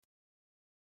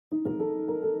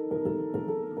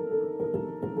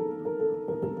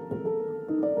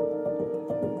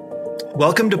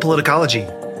Welcome to Politicology.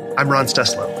 I'm Ron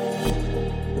Steslow.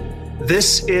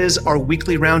 This is our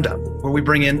weekly roundup, where we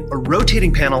bring in a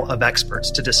rotating panel of experts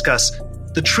to discuss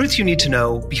the truth you need to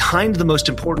know behind the most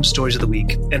important stories of the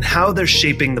week and how they're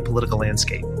shaping the political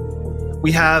landscape.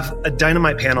 We have a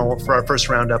dynamite panel for our first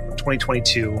roundup of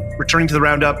 2022. Returning to the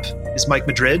roundup is Mike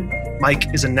Madrid.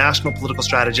 Mike is a national political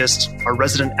strategist, our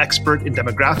resident expert in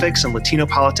demographics and Latino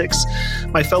politics.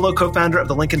 My fellow co-founder of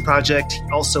the Lincoln Project.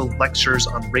 He also lectures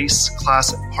on race,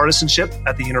 class, and partisanship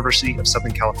at the University of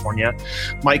Southern California.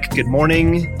 Mike, good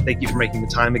morning. Thank you for making the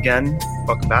time again.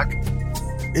 Welcome back.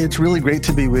 It's really great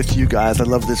to be with you guys. I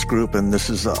love this group, and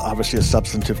this is obviously a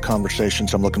substantive conversation,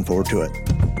 so I'm looking forward to it.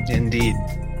 Indeed.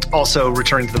 Also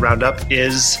returning to the roundup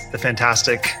is the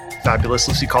fantastic, fabulous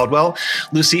Lucy Caldwell.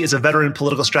 Lucy is a veteran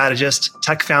political strategist,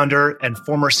 tech founder, and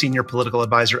former senior political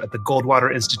advisor at the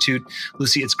Goldwater Institute.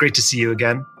 Lucy, it's great to see you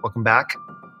again. Welcome back.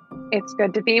 It's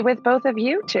good to be with both of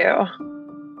you, too.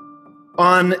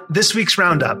 On this week's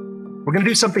roundup, we're going to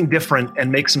do something different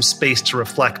and make some space to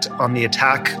reflect on the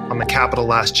attack on the Capitol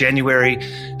last January,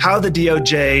 how the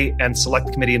DOJ and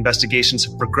Select Committee investigations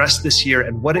have progressed this year,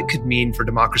 and what it could mean for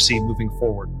democracy moving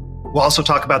forward. We'll also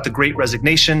talk about the Great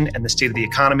Resignation and the state of the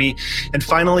economy. And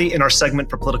finally, in our segment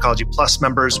for Politicology Plus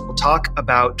members, we'll talk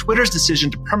about Twitter's decision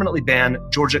to permanently ban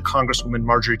Georgia Congresswoman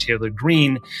Marjorie Taylor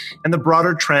Greene and the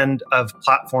broader trend of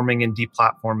platforming and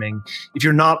deplatforming. If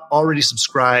you're not already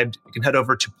subscribed, you can head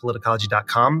over to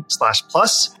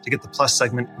politicology.com/plus to get the Plus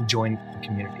segment and join the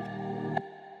community.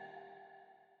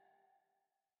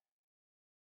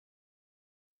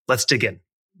 Let's dig in.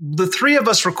 The three of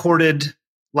us recorded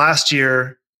last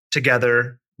year to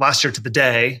the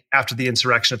day after the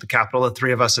insurrection at the Capitol, the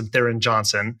three of us and Theron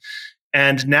Johnson.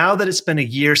 And now that it's been a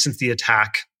year since the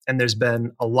attack, and there's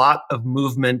been a lot of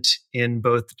movement in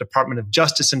both the Department of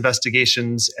Justice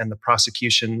investigations and the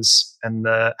prosecutions and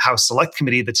the House Select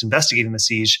Committee that's investigating the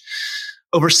siege,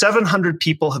 over 700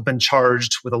 people have been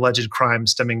charged with alleged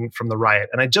crimes stemming from the riot.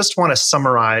 And I just want to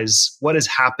summarize what has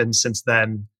happened since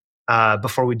then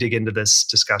before we dig into this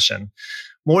discussion.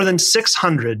 More than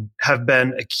 600 have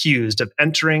been accused of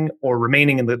entering or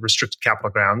remaining in the restricted Capitol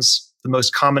grounds, the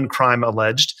most common crime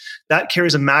alleged. That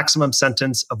carries a maximum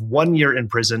sentence of 1 year in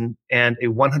prison and a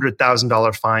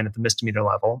 $100,000 fine at the misdemeanor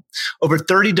level. Over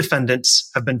 30 defendants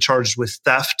have been charged with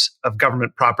theft of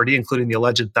government property, including the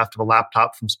alleged theft of a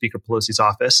laptop from Speaker Pelosi's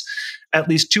office. At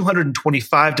least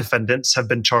 225 defendants have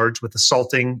been charged with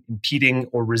assaulting, impeding,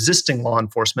 or resisting law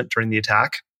enforcement during the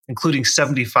attack, including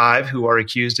 75 who are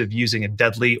accused of using a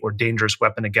deadly or dangerous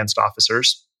weapon against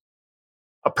officers.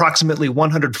 Approximately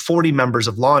 140 members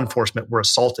of law enforcement were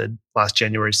assaulted last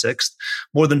January 6th.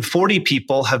 More than 40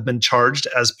 people have been charged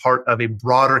as part of a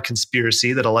broader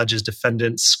conspiracy that alleges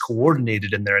defendants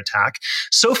coordinated in their attack.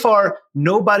 So far,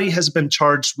 nobody has been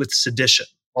charged with sedition,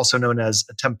 also known as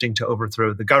attempting to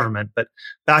overthrow the government. But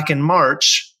back in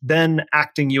March, then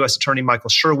acting U.S. Attorney Michael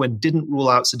Sherwin didn't rule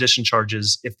out sedition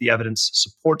charges if the evidence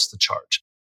supports the charge.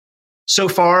 So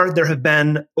far, there have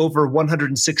been over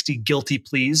 160 guilty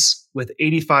pleas, with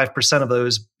 85% of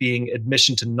those being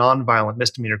admission to nonviolent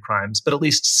misdemeanor crimes. But at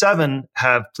least 7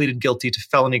 have pleaded guilty to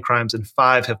felony crimes and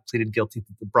 5 have pleaded guilty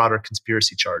to the broader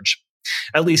conspiracy charge.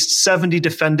 At least 70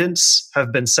 defendants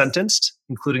have been sentenced,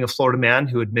 including a Florida man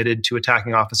who admitted to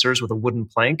attacking officers with a wooden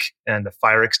plank and a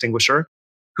fire extinguisher,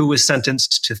 who was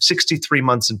sentenced to 63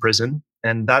 months in prison.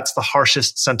 And that's the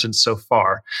harshest sentence so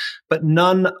far. But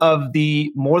none of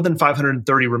the more than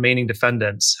 530 remaining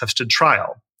defendants have stood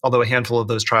trial, although a handful of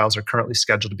those trials are currently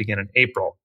scheduled to begin in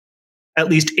April. At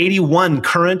least 81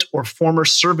 current or former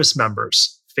service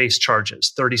members face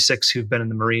charges, 36 who've been in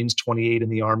the Marines, 28 in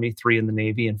the Army, 3 in the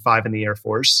Navy, and 5 in the Air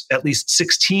Force. At least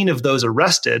 16 of those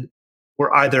arrested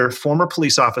were either former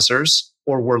police officers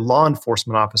or were law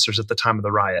enforcement officers at the time of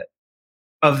the riot.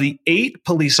 Of the 8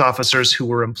 police officers who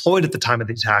were employed at the time of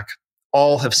the attack,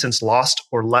 all have since lost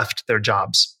or left their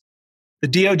jobs. The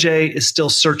DOJ is still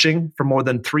searching for more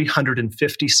than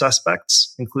 350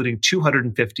 suspects, including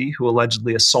 250 who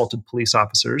allegedly assaulted police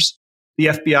officers. The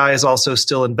FBI is also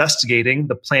still investigating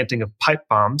the planting of pipe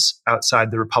bombs outside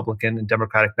the Republican and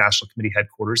Democratic National Committee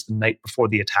headquarters the night before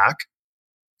the attack.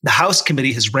 The House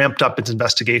committee has ramped up its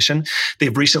investigation.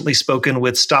 They've recently spoken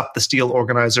with Stop the Steal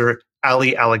organizer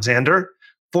Ali Alexander,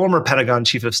 former Pentagon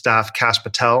Chief of Staff Kash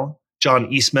Patel,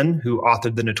 John Eastman, who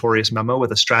authored the notorious memo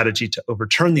with a strategy to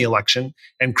overturn the election,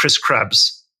 and Chris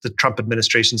Krebs, the Trump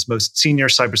administration's most senior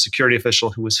cybersecurity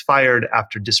official who was fired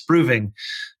after disproving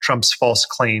Trump's false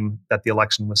claim that the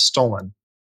election was stolen.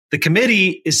 The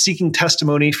committee is seeking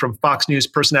testimony from Fox News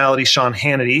personality Sean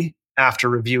Hannity after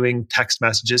reviewing text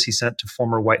messages he sent to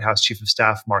former White House Chief of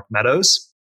Staff Mark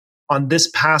Meadows. On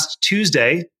this past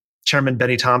Tuesday, Chairman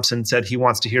Benny Thompson said he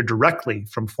wants to hear directly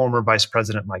from former Vice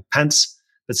President Mike Pence,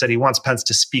 but said he wants Pence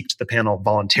to speak to the panel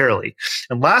voluntarily.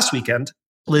 And last weekend,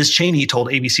 Liz Cheney told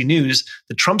ABC News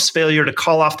that Trump's failure to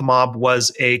call off the mob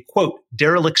was a, quote,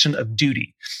 dereliction of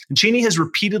duty. And Cheney has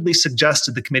repeatedly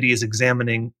suggested the committee is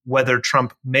examining whether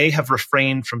Trump may have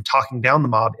refrained from talking down the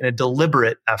mob in a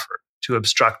deliberate effort to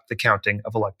obstruct the counting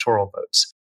of electoral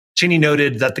votes. Cheney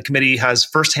noted that the committee has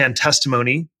firsthand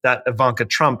testimony that Ivanka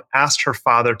Trump asked her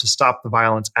father to stop the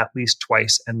violence at least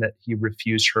twice and that he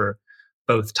refused her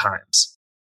both times.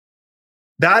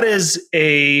 That is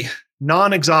a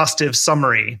non-exhaustive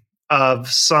summary of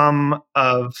some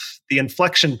of the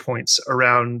inflection points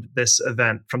around this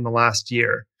event from the last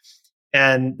year.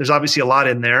 And there's obviously a lot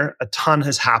in there. A ton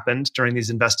has happened during these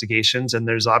investigations, and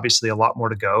there's obviously a lot more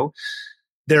to go.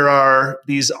 There are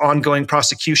these ongoing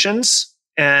prosecutions,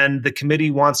 and the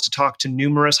committee wants to talk to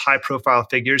numerous high-profile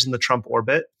figures in the Trump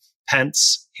orbit: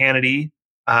 Pence, Hannity,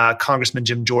 Congressman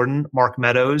Jim Jordan, Mark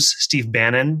Meadows, Steve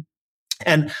Bannon.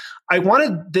 And I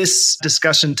wanted this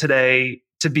discussion today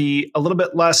to be a little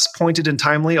bit less pointed and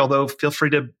timely, although feel free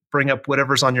to bring up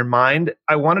whatever's on your mind.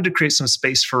 I wanted to create some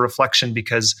space for reflection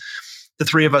because the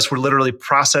three of us were literally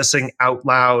processing out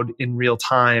loud in real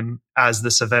time as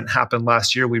this event happened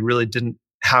last year. We really didn't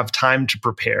have time to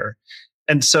prepare.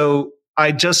 And so I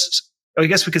guess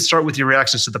we could start with your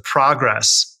reactions to the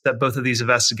progress that both of these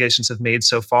investigations have made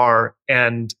so far,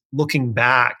 and looking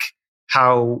back,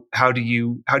 how do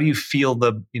you feel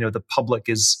the public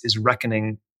is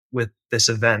reckoning with this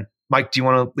event? Mike, do you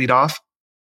want to lead off?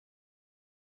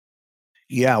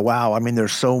 Yeah, wow. I mean,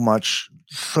 there's so much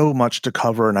to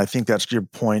cover, and I think that's your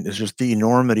point, is just the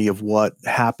enormity of what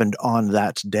happened on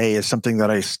that day is something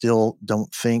that I still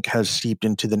don't think has seeped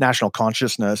into the national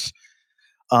consciousness.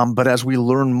 But as we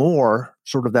learn more,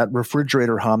 sort of that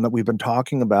refrigerator hum that we've been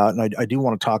talking about, and I do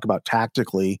want to talk about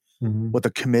tactically what the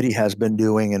committee has been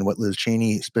doing and what Liz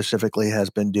Cheney specifically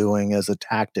has been doing as a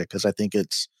tactic, because I think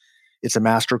it's a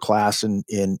masterclass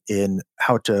in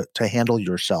how to handle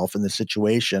yourself in this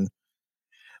situation.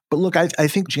 But look, I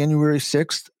think January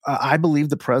 6th, I believe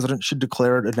the president should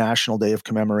declare it a national day of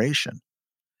commemoration.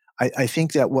 I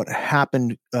think that what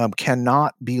happened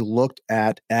cannot be looked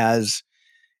at as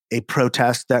a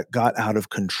protest that got out of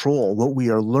control. What we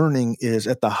are learning is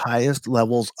at the highest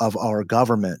levels of our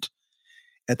government,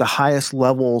 at the highest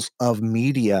levels of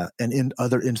media and in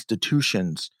other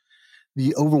institutions,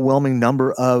 the overwhelming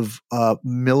number of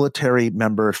military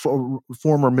members,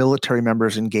 former military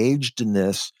members engaged in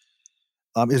this,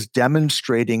 is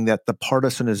demonstrating that the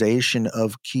partisanization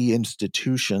of key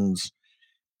institutions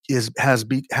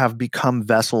have become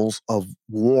vessels of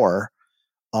war,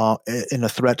 in a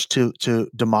threat to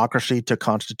democracy, to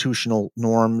constitutional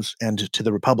norms, and to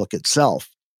the republic itself.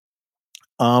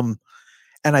 And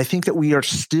I think that we are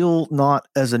still not,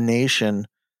 as a nation,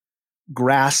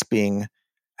 grasping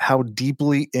how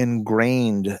deeply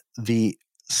ingrained the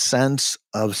sense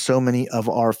of so many of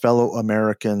our fellow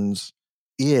Americans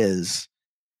is,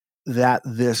 that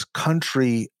this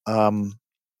country and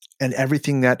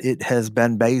everything that it has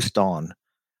been based on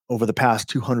over the past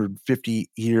 250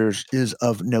 years is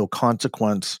of no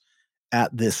consequence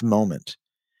at this moment.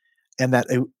 And that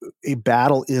a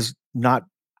battle is not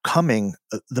coming,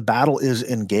 the battle is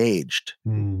engaged.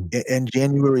 And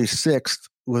January 6th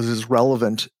was as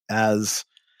relevant as,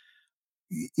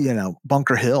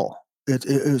 Bunker Hill. It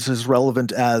was as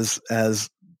relevant as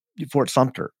Fort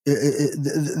Sumter.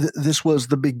 This was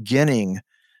the beginning,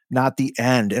 not the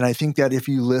end. And I think that if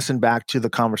you listen back to the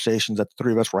conversations that the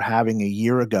three of us were having a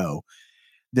year ago,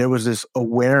 there was this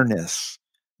awareness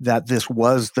that this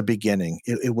was the beginning.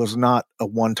 It was not a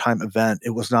one-time event. It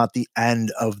was not the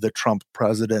end of the Trump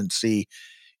presidency.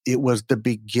 It was the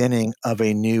beginning of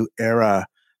a new era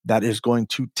that is going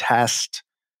to test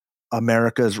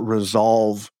America's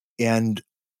resolve and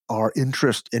our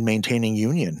interest in maintaining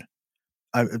union.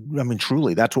 I mean,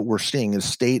 truly, that's what we're seeing, is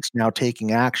states now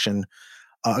taking action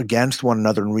against one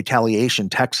another in retaliation.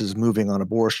 Texas moving on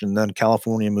abortion, then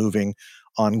California moving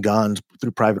on guns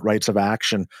through private rights of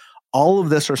action. All of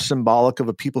this are symbolic of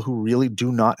a people who really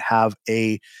do not have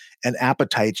an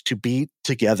appetite to be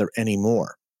together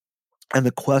anymore. And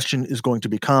the question is going to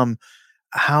become,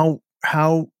 how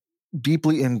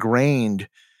deeply ingrained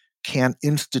can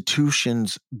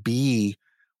institutions be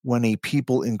when a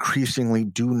people increasingly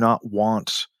do not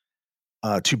want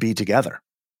to be together?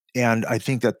 And I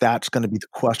think that that's going to be the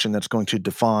question that's going to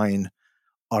define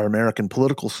our American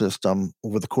political system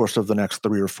over the course of the next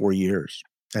 3 or 4 years.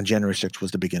 And January 6th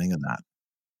was the beginning of that.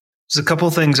 There's a couple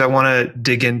of things I want to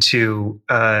dig into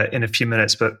in a few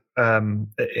minutes, but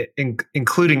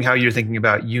including how you're thinking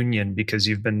about union, because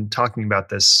you've been talking about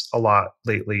this a lot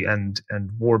lately, and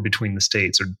war between the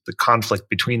states, or the conflict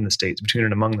between the states, between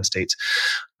and among the states.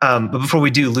 But before we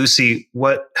do, Lucy,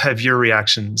 what have your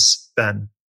reactions been?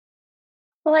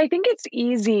 Well, I think it's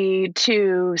easy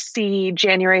to see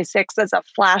January 6th as a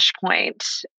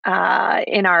flashpoint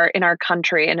in our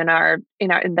country and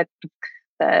in the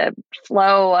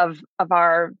flow of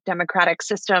our democratic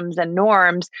systems and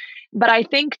norms. But I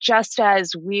think just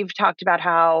as we've talked about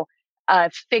how a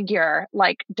figure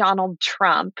like Donald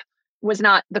Trump was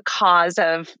not the cause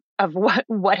of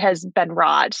what has been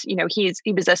wrought,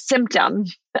 he was a symptom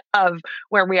of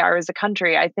where we are as a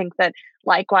country. I think that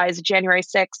likewise, January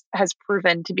 6th has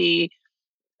proven to be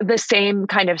the same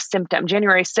kind of symptom.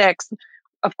 January 6th,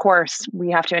 of course,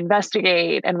 we have to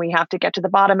investigate and we have to get to the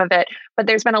bottom of it. But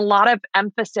there's been a lot of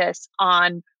emphasis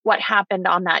on what happened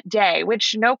on that day,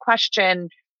 which no question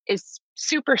is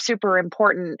super, super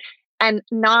important. And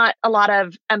not a lot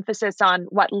of emphasis on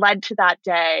what led to that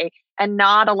day, and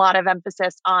not a lot of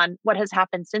emphasis on what has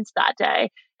happened since that day.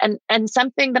 And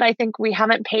something that I think we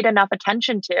haven't paid enough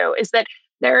attention to is that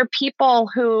there are people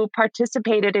who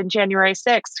participated in January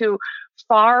 6th who,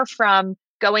 far from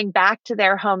going back to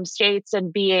their home states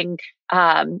and being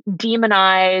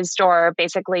demonized or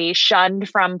basically shunned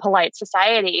from polite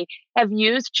society, have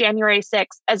used January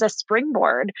 6th as a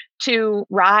springboard to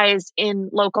rise in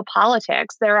local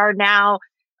politics. There are now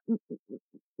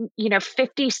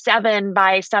 57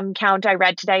 by some count I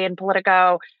read today in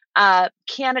Politico,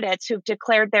 candidates who've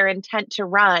declared their intent to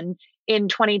run in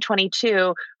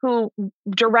 2022 who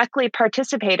directly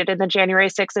participated in the January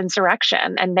 6th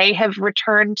insurrection. And they have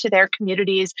returned to their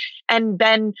communities and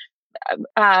been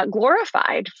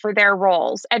glorified for their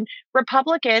roles. And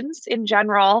Republicans in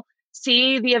general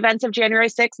see the events of January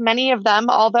 6th, many of them,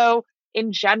 although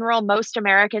in general, most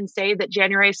Americans say that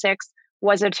January 6th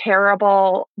was a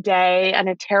terrible day and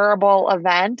a terrible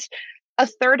event. A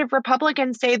third of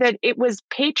Republicans say that it was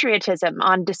patriotism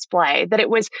on display, that it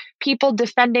was people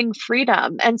defending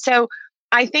freedom. And so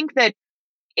I think that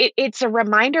it's a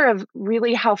reminder of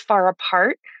really how far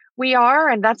apart we are.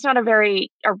 And that's not a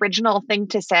very original thing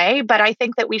to say, but I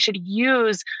think that we should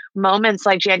use moments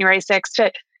like January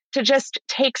 6th to just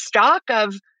take stock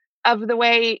of the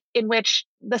way in which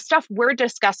the stuff we're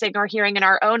discussing or hearing in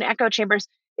our own echo chambers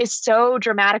is so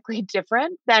dramatically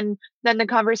different than the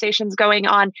conversations going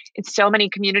on in so many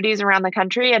communities around the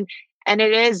country. And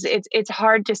it's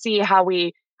hard to see how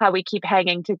we keep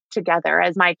hanging together,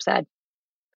 as Mike said.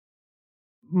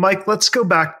 Mike, let's go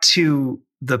back to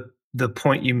the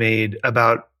point you made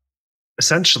about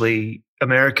essentially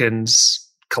Americans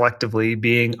collectively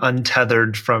being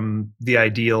untethered from the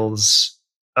ideals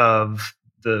of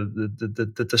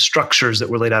the structures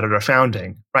that were laid out at our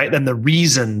founding, right? And the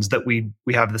reasons that we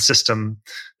have the system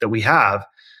that we have.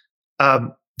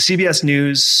 CBS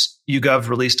News YouGov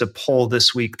released a poll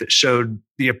this week that showed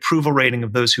the approval rating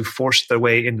of those who forced their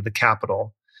way into the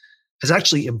Capitol has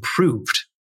actually improved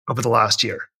over the last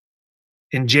year.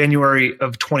 In January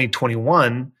of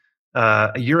 2021,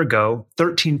 a year ago,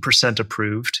 13%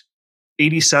 approved,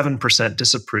 87%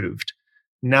 disapproved.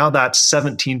 Now that's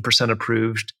 17%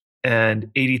 approved and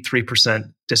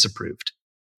 83% disapproved.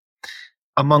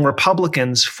 Among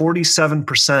Republicans,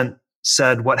 47%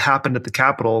 said what happened at the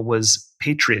Capitol was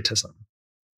patriotism,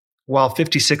 while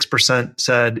 56%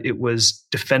 said it was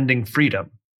defending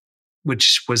freedom,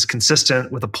 which was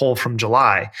consistent with a poll from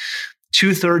July.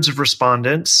 2/3 of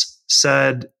respondents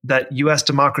said that U.S.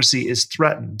 democracy is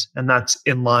threatened, and that's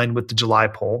in line with the July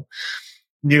poll.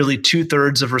 Nearly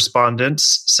 2/3 of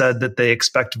respondents said that they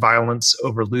expect violence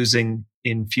over losing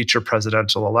in future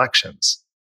presidential elections.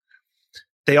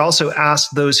 They also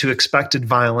asked those who expected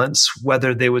violence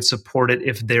whether they would support it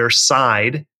if their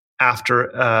side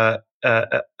after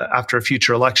a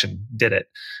future election did it.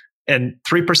 And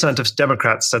 3% of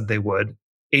Democrats said they would,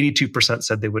 82%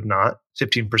 said they would not,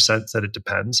 15% said it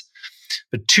depends.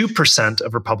 But 2%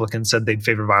 of Republicans said they'd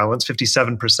favor violence,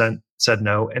 57% said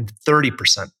no, and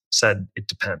 30% said it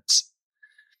depends.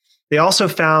 They also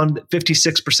found that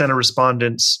 56% of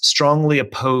respondents strongly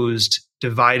opposed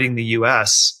dividing the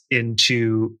U.S.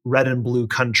 into red and blue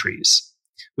countries,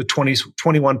 with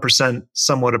 21%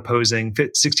 somewhat opposing,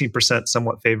 16%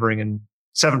 somewhat favoring, and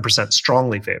 7%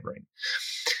 strongly favoring.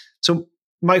 So,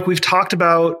 Mike, we've talked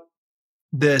about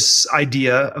this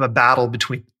idea of a battle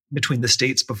between the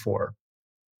states before.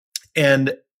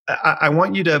 And I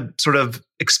want you to sort of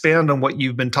expand on what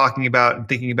you've been talking about and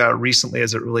thinking about recently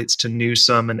as it relates to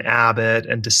Newsom and Abbott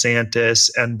and DeSantis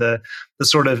and the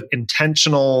sort of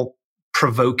intentional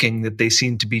provoking that they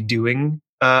seem to be doing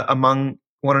among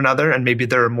one another. And maybe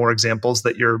there are more examples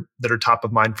that are top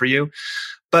of mind for you.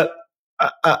 But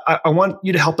I want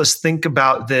you to help us think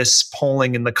about this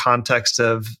polling in the context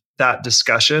of that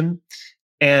discussion,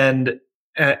 and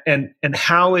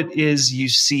how it is you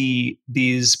see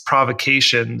these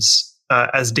provocations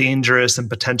as dangerous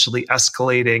and potentially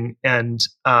escalating, and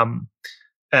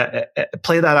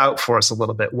play that out for us a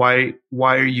little bit. Why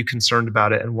are you concerned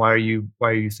about it, and why are you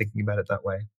thinking about it that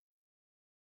way?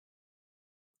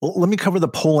 Well, let me cover the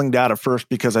polling data first,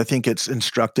 because I think it's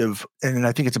instructive, and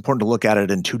I think it's important to look at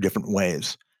it in two different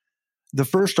ways. The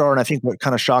first are, and I think what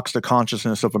kind of shocks the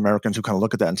consciousness of Americans who kind of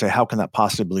look at that and say, how can that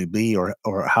possibly be, or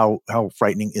how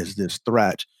frightening is this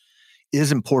threat,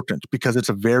 is important, because it's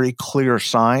a very clear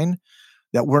sign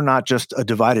that we're not just a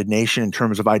divided nation in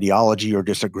terms of ideology or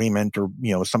disagreement, or,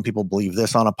 some people believe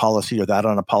this on a policy or that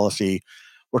on a policy.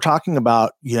 We're talking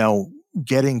about,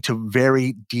 getting to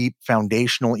very deep,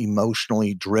 foundational,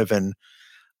 emotionally driven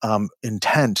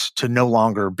intent to no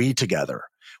longer be together,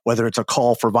 whether it's a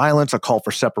call for violence, a call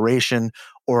for separation,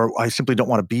 or I simply don't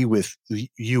want to be with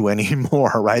you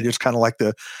anymore, right? It's kind of like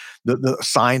the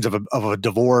signs of a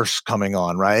divorce coming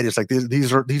on, right? It's like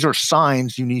these are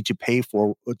signs you need to pay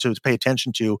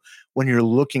attention to when you're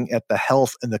looking at the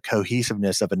health and the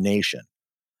cohesiveness of a nation,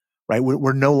 right?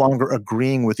 We're no longer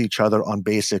agreeing with each other on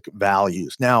basic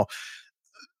values. Now,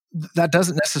 that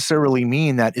doesn't necessarily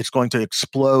mean that it's going to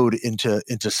explode into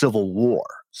civil war.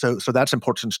 So that's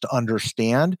important to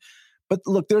understand. But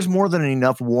look, there's more than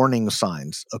enough warning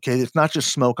signs. Okay, it's not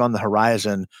just smoke on the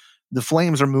horizon. The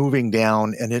flames are moving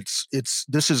down, and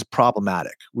this is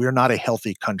problematic. We are not a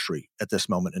healthy country at this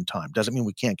moment in time. Doesn't mean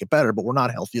we can't get better, but we're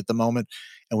not healthy at the moment,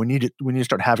 and we need to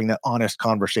start having that honest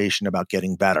conversation about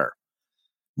getting better.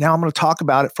 Now, I'm going to talk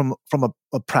about it from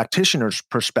a practitioner's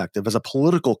perspective, as a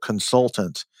political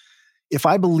consultant. If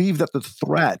I believe that the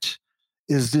threat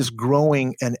is this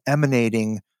growing and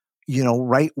emanating,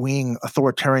 right-wing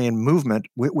authoritarian movement,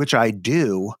 which I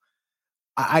do,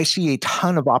 I see a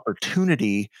ton of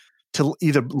opportunity to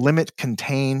either limit,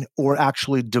 contain, or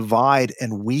actually divide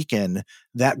and weaken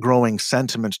that growing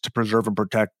sentiment to preserve and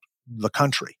protect the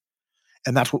country.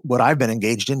 And that's what I've been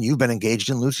engaged in. You've been engaged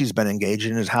in. Lucy's been engaged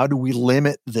in. Is how do we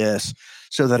limit this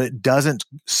so that it doesn't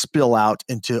spill out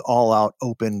into all out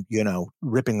open,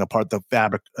 ripping apart the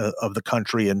fabric of the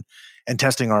country and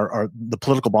testing the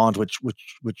political bonds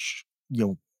which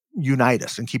unite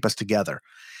us and keep us together.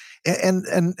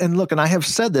 And look, and I have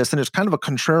said this, and it's kind of a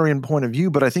contrarian point of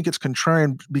view, but I think it's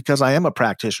contrarian because I am a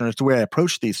practitioner. It's the way I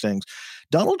approach these things.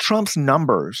 Donald Trump's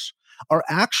numbers are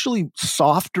actually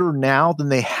softer now than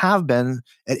they have been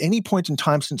at any point in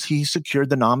time since he secured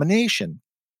the nomination.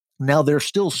 Now, they're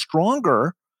still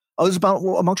stronger. This is about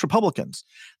amongst Republicans.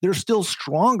 They're still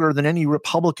stronger than any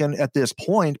Republican at this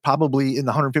point, probably in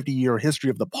the 150-year history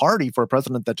of the party, for a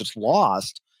president that just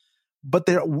lost. But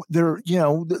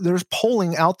there's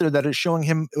polling out there that is showing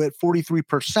him at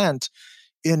 43%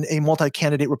 in a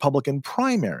multi-candidate Republican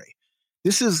primary.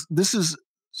 This is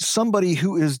somebody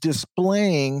who is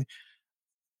displaying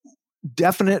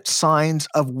definite signs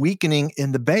of weakening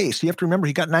in the base. You have to remember,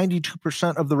 he got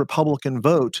 92% of the Republican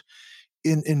vote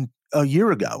in a year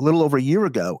ago, a little over a year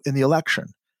ago in the election.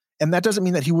 And that doesn't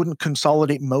mean that he wouldn't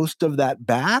consolidate most of that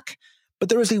back, but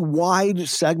there is a wide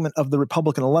segment of the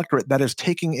Republican electorate that is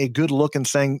taking a good look and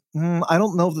saying, I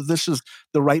don't know that this is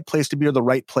the right place to be or the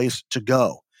right place to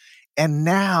go. And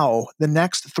now the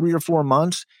next 3 or 4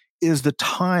 months is the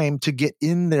time to get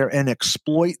in there and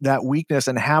exploit that weakness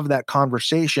and have that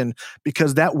conversation,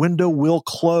 because that window will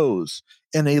close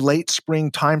in a late spring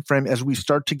timeframe as we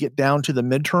start to get down to the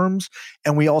midterms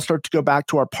and we all start to go back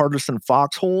to our partisan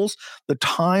foxholes. The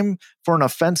time for an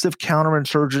offensive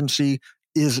counterinsurgency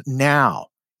is now.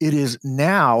 It is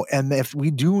now. And if we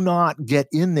do not get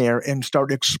in there and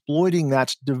start exploiting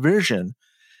that division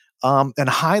and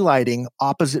highlighting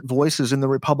opposite voices in the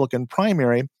Republican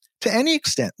primary, to any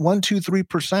extent, 1%, 2%,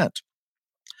 3%,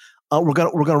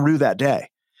 we're gonna rue that day.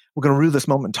 We're gonna rue this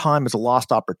moment in time as a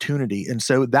lost opportunity. And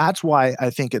so that's why I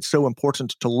think it's so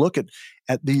important to look at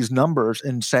these numbers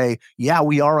and say, yeah,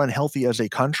 we are unhealthy as a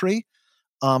country.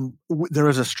 There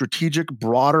is a strategic,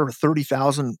 broader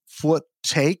 30,000 foot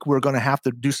take we're going to have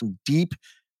to do some deep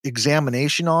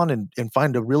examination on and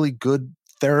find a really good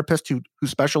therapist who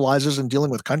specializes in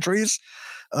dealing with countries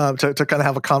to kind of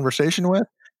have a conversation with.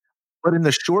 But in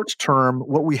the short term,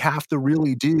 what we have to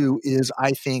really do is,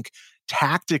 I think,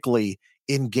 tactically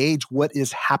engage what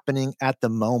is happening at the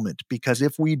moment. Because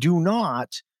if we do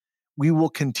not, we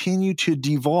will continue to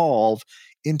devolve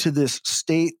into this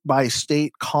state by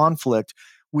state conflict,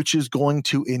 which is going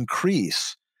to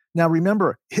increase. Now,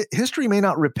 remember, history may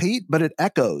not repeat, but it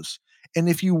echoes. And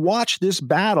if you watch this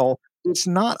battle, it's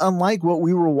not unlike what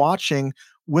we were watching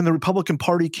when the Republican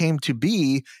Party came to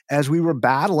be as we were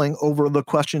battling over the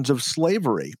questions of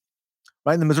slavery,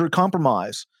 right? The Missouri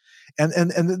Compromise. And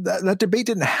that debate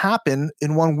didn't happen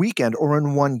in one weekend or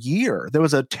in 1 year. There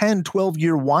was a 10,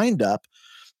 12-year windup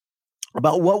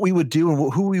about what we would do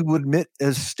and who we would admit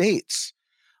as states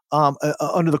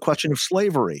under the question of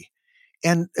slavery.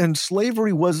 And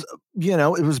slavery was,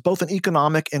 it was both an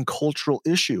economic and cultural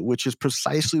issue, which is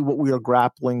precisely what we are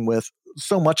grappling with,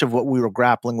 so much of what we were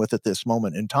grappling with at this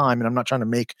moment in time. And I'm not trying to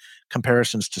make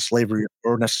comparisons to slavery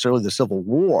or necessarily the Civil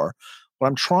War. What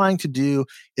I'm trying to do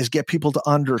is get people to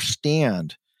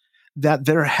understand that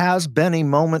there has been a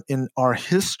moment in our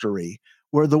history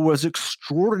where there was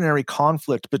extraordinary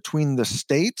conflict between the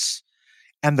states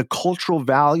and the cultural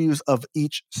values of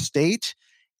each state,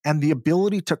 and the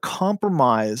ability to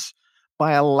compromise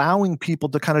by allowing people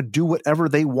to kind of do whatever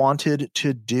they wanted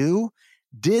to do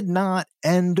did not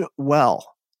end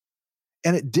well.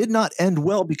 And it did not end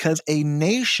well because a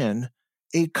nation,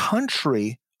 a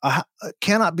country,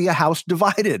 cannot be a house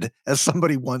divided, as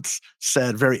somebody once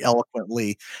said very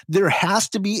eloquently. There has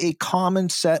to be a common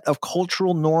set of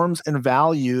cultural norms and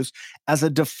values as a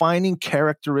defining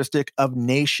characteristic of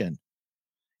nation.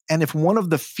 And if one of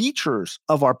the features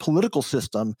of our political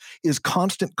system is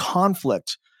constant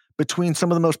conflict between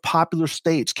some of the most popular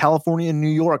states, California and New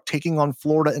York, taking on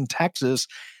Florida and Texas,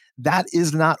 that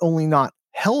is not only not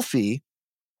healthy,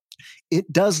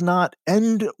 it does not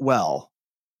end well.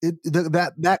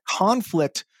 That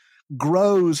conflict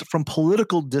grows from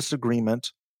political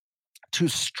disagreement to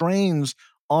strains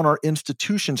on our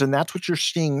institutions. And that's what you're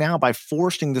seeing now by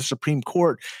forcing the Supreme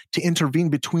Court to intervene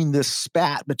between this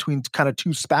spat between kind of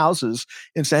two spouses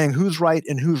and saying who's right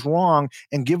and who's wrong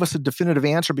and give us a definitive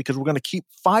answer, because we're going to keep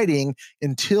fighting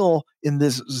until in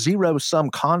this zero-sum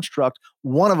construct,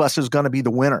 one of us is going to be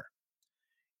the winner.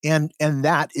 And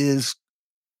that is,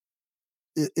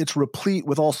 it's replete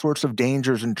with all sorts of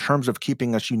dangers in terms of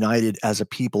keeping us united as a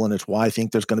people. And it's why I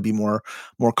think there's going to be more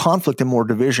conflict and more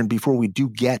division before we do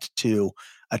get to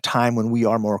a time when we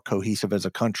are more cohesive as a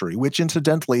country, which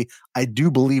incidentally, I do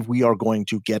believe we are going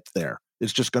to get there.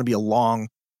 It's just going to be a long,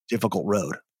 difficult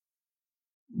road.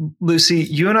 Lucy,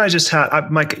 you and I just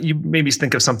had, Mike, you made me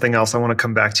think of something else I want to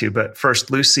come back to. But first,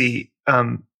 Lucy,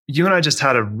 you and I just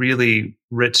had a really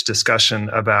rich discussion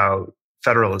about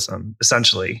federalism,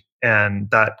 essentially. And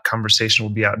that conversation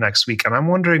will be out next week. And I'm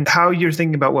wondering how you're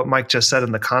thinking about what Mike just said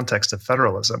in the context of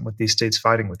federalism with these states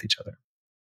fighting with each other.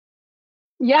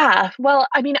 Yeah, well,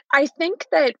 I mean, I think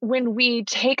that when we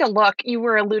take a look, you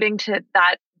were alluding to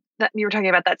that you were talking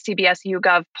about that CBS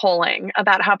YouGov polling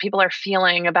about how people are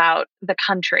feeling about the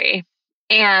country.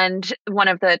 And one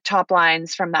of the top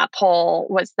lines from that poll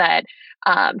was that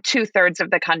 2/3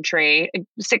 of the country,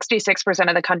 66%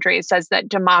 of the country, says that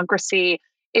democracy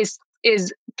is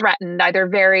threatened, either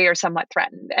very or somewhat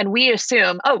threatened. And we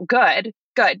assume, oh, good.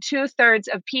 2/3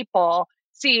 of people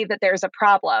see that there's a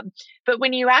problem. But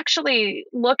when you actually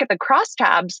look at the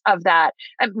crosstabs of that,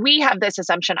 and we have this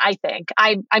assumption, I think,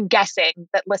 I'm guessing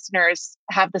that listeners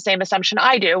have the same assumption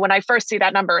I do. When I first see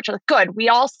that number, it's like, good, we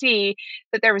all see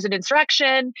that there was an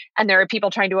insurrection and there are people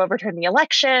trying to overturn the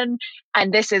election,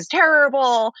 and this is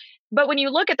terrible. But when you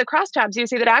look at the crosstabs, you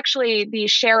see that actually the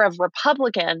share of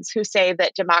Republicans who say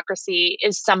that democracy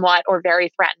is somewhat or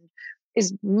very threatened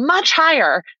is much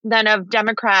higher than of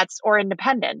Democrats or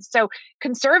independents. So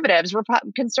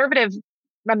conservative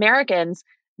Americans,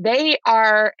 they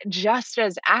are just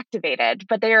as activated,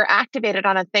 but they are activated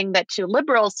on a thing that to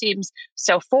liberals seems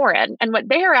so foreign. And what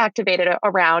they are activated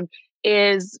around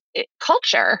is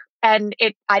culture. And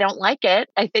I don't like it.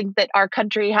 I think that our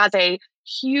country has a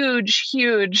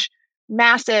huge,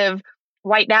 massive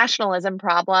white nationalism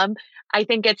problem. I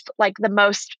think it's like the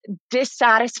most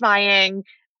dissatisfying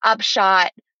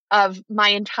upshot of my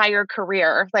entire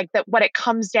career. Like that, what it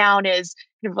comes down is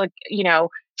like,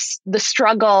 the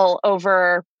struggle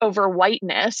over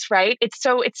whiteness, right? It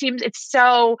seems it's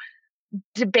so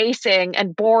debasing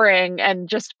and boring and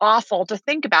just awful to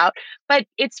think about, but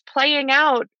it's playing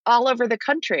out all over the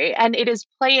country, and it is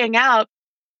playing out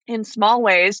in small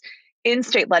ways in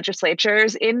state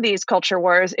legislatures, in these culture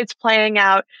wars. It's playing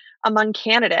out among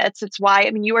candidates. It's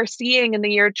why, you are seeing in the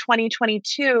year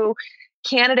 2022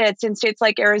 candidates in states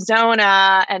like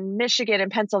Arizona and Michigan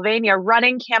and Pennsylvania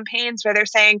running campaigns where they're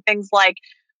saying things like,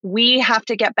 we have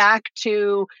to get back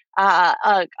to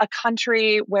a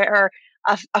country where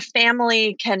a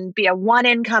family can be a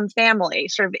one-income family.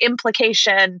 Sort of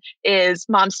implication is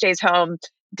mom stays home,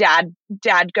 dad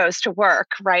goes to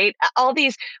work, right? All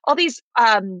these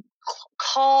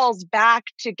calls back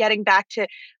to getting back to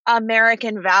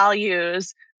American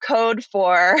values, code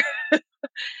for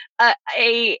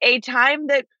a time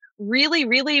that really,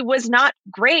 really was not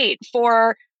great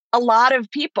for a lot of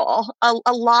people,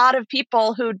 a lot of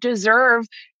people who deserve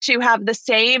to have the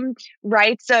same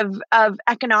rights of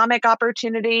economic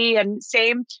opportunity and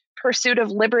same pursuit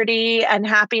of liberty and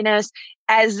happiness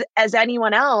as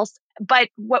anyone else. But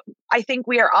what I think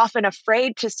we are often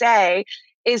afraid to say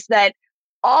is that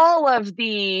all of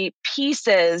the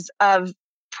pieces of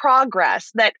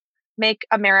progress that make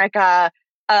America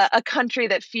a country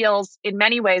that feels in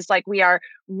many ways like we are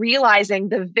realizing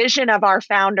the vision of our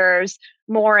founders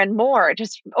more and more,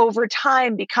 just over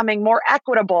time becoming more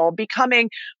equitable, becoming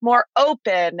more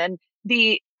open, and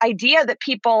the idea that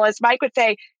people, as Mike would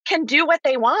say, can do what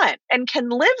they want and can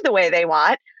live the way they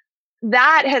want,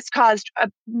 that has caused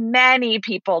many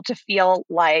people to feel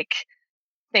like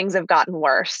things have gotten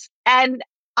worse. And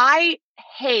I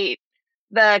hate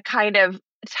the kind of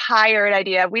tired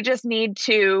idea. We just need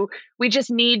to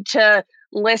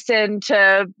listen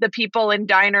to the people in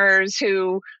diners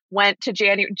who went to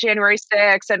January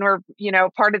 6th and were,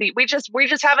 part of we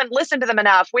just haven't listened to them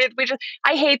enough.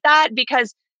 I hate that,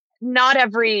 because not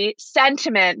every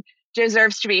sentiment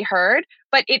deserves to be heard,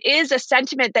 but it is a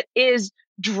sentiment that is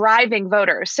driving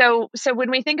voters. So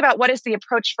when we think about what is the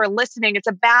approach for listening, it's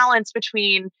a balance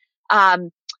between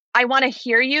I want to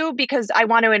hear you because I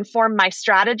want to inform my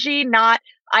strategy, not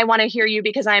I want to hear you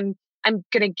because I'm going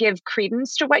to give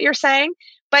credence to what you're saying.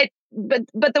 But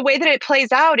the way that it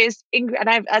plays out is,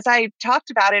 as I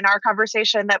talked about in our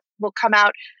conversation that will come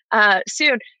out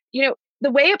soon,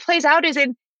 the way it plays out is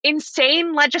in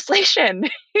insane legislation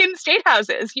in state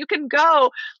houses. You can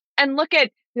go and look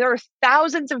at, there are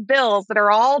thousands of bills that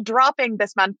are all dropping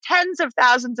this month, tens of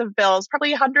thousands of bills,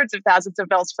 probably hundreds of thousands of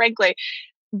bills, frankly,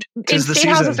 in state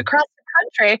houses across the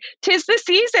country. 'Tis the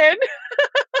season.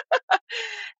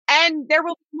 And there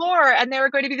will be more, and there are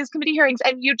going to be these committee hearings,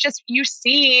 and you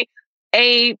see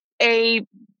a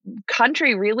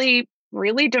country really,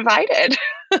 really divided.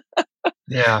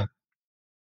 Yeah.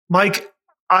 Mike,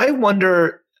 I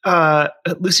wonder,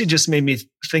 Lucy just made me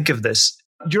think of this.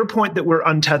 Your point that we're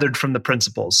untethered from the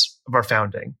principles of our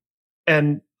founding,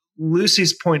 and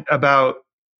Lucy's point about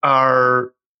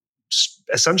our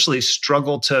essentially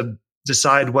struggle to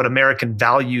decide what American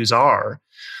values are.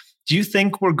 Do you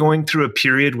think we're going through a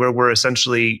period where we're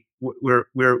essentially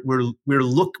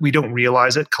we don't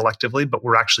realize it collectively, but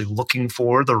we're actually looking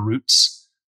for the roots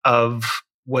of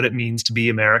what it means to be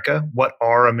America? What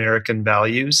are American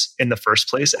values in the first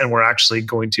place? And we're actually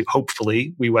going to,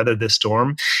 hopefully, we weather this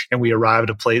storm and we arrive at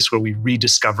a place where we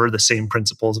rediscover the same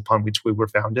principles upon which we were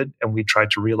founded, and we try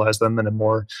to realize them in a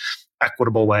more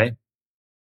equitable way.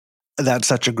 That's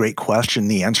such a great question.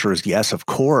 The answer is yes, of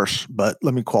course. But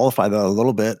let me qualify that a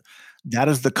little bit. That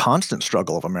is the constant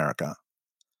struggle of America.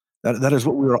 That is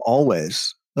what we are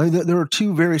always. There are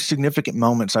two very significant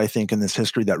moments, I think, in this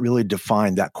history that really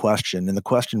define that question. And the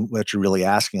question that you're really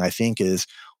asking, I think, is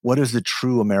what is the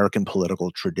true American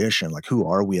political tradition? Like, who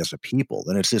are we as a people?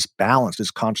 And it's this balance,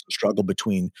 this constant struggle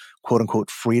between quote unquote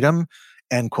freedom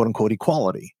and quote unquote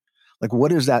equality. Like,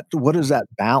 what is that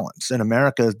balance? In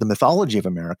America, the mythology of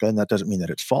America, and that doesn't mean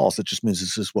that it's false. It just means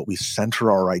this is what we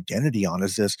center our identity on,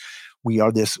 is this, we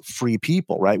are this free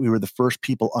people, right? We were the first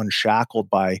people unshackled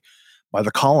by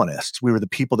the colonists. We were the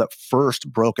people that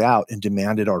first broke out and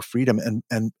demanded our freedom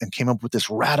and came up with this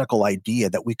radical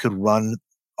idea that we could run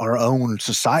our own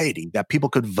society, that people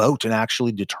could vote and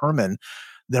actually determine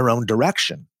their own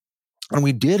direction. And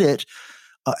we did it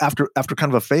after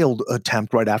kind of a failed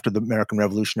attempt right after the American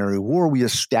Revolutionary War. We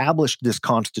established this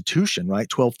Constitution, right,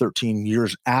 12, 13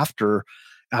 years after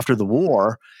the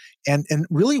war. And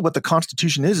really what the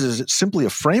Constitution is it's simply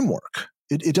a framework.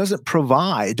 It doesn't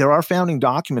provide. There are founding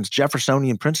documents,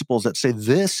 Jeffersonian principles, that say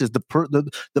this is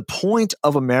the point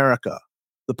of America.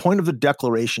 The point of the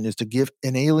Declaration is to give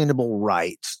inalienable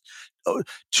rights,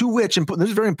 to which, and this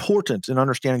is very important in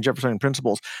understanding Jeffersonian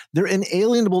principles, they're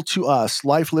inalienable to us,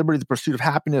 life, liberty, the pursuit of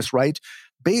happiness, right?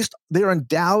 They're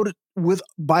endowed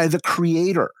by the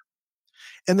Creator.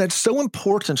 And that's so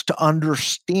important to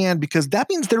understand, because that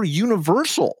means they're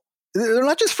universal. They're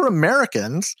not just for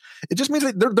Americans. It just means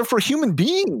that they're for human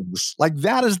beings. Like,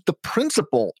 that is the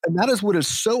principle. And that is what is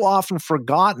so often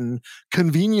forgotten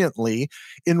conveniently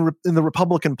in the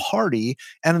Republican Party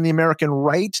and in the American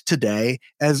right today,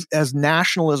 as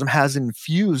nationalism has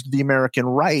infused the American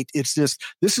right. It's this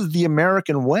is the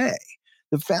American way.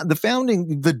 The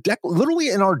founding, literally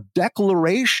in our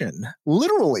Declaration,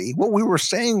 literally what we were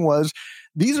saying was,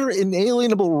 these are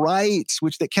inalienable rights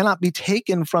that cannot be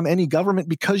taken from any government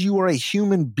because you are a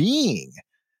human being.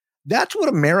 That's what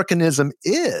Americanism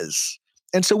is.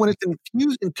 And so when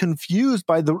it's confused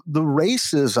by the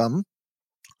racism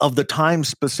of the time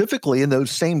specifically in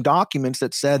those same documents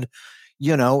that said,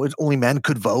 only men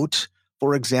could vote,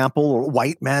 for example, or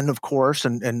white men, of course,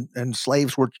 and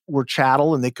slaves were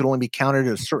chattel and they could only be counted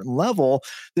at a certain level,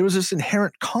 there was this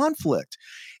inherent conflict.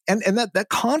 And that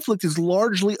conflict is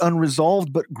largely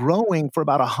unresolved, but growing for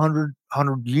about 100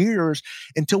 years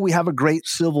until we have a great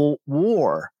civil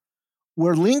war,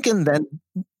 where Lincoln then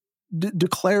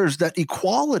declares that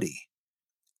equality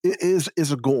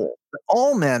is a goal. That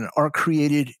all men are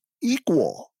created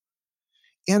equal,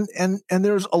 and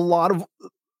there's a lot of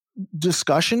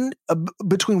discussion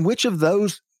between which of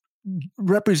those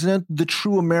represent the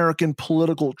true American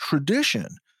political tradition.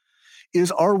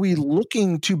 Are we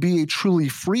looking to be a truly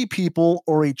free people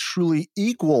or a truly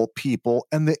equal people?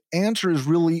 And the answer is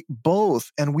really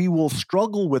both. And we will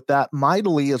struggle with that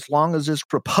mightily as long as this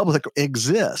republic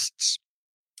exists.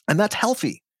 And that's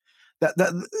healthy.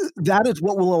 That is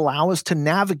what will allow us to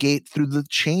navigate through the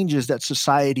changes that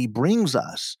society brings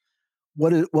us.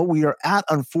 What we are at,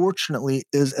 unfortunately,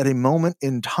 is at a moment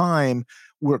in time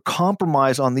where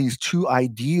compromise on these two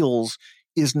ideals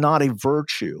is not a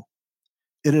virtue.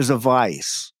 It is a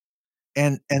vice.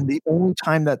 And the only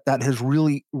time that has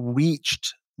really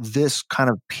reached this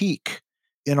kind of peak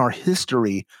in our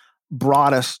history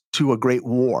brought us to a great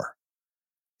war.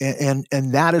 And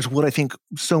that is what I think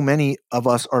so many of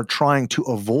us are trying to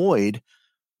avoid,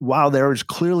 while there is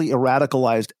clearly a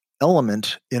radicalized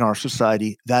element in our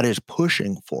society that is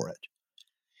pushing for it.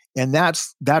 And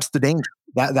that's the danger.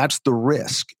 That's the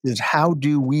risk, is how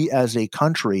do we as a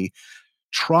country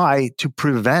try to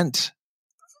prevent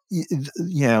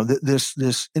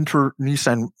this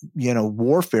internecine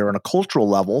warfare on a cultural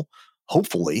level.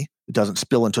 Hopefully it doesn't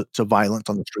spill into violence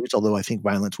on the streets, although I think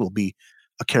violence will be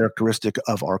a characteristic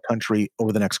of our country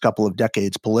over the next couple of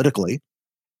decades politically,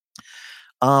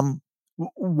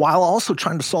 while also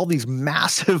trying to solve these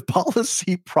massive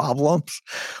policy problems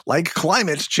like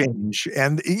climate change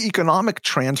and economic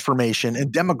transformation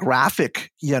and demographic,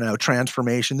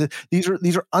 transformation.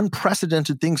 These are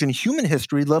unprecedented things in human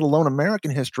history, let alone American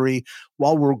history,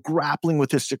 while we're grappling with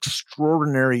this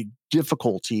extraordinary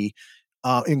difficulty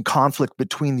in conflict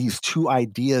between these two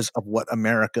ideas of what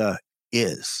America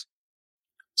is.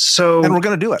 And we're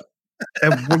going to do it.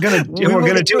 And we're going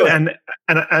to do it. And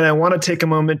I want to take a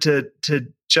moment to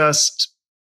just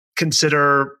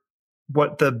consider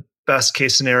what the best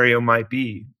case scenario might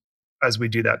be as we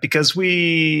do that, because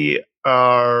we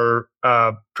are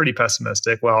pretty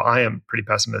pessimistic. Well, I am pretty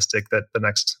pessimistic that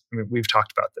we've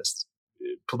talked about this.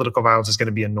 Political violence is going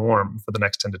to be a norm for the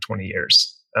next 10 to 20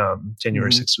 years.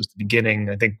 January 6th was the beginning.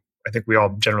 I think we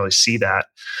all generally see that.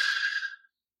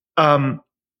 Can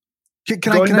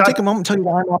I take a moment and tell you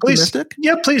why I'm optimistic? Please.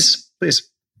 Yeah, please.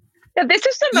 Yeah, this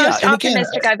is the most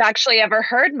optimistic I've actually ever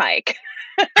heard, Mike.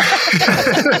 I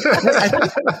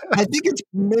think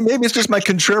maybe it's just my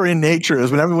contrarian nature,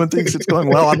 is when everyone thinks it's going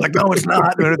well, I'm like, no, it's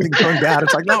not. When everything's going bad,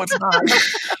 it's like, no, it's not.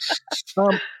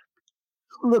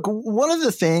 Look, one of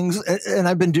the things, and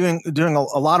I've been doing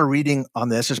a lot of reading on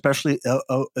this, especially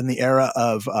in the era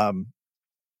of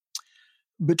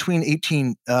between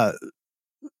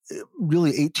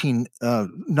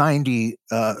 1890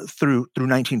 through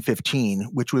 1915,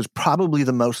 which was probably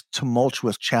the most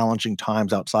tumultuous, challenging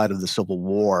times outside of the Civil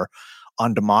War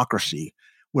on democracy,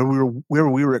 where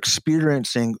we were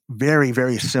experiencing very,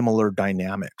 very similar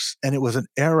dynamics. And it was an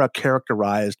era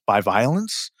characterized by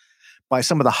violence, by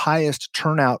some of the highest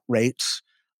turnout rates,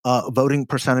 voting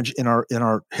percentage in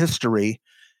our history,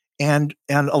 and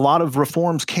a lot of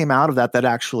reforms came out of that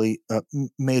actually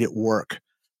made it work.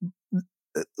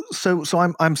 So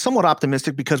I'm somewhat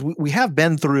optimistic, because we have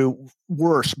been through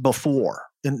worse before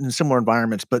in similar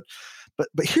environments. But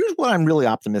here's what I'm really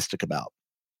optimistic about.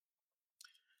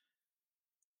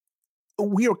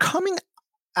 We are coming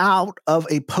out of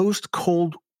a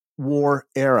post-Cold War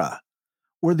era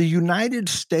where the United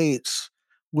States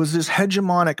was this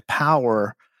hegemonic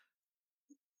power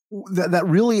that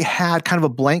really had kind of a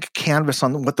blank canvas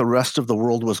on what the rest of the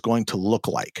world was going to look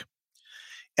like.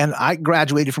 And I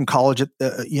graduated from college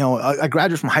I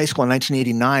graduated from high school in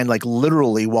 1989, like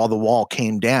literally while the wall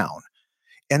came down.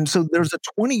 And so there's a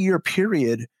 20-year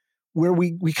period where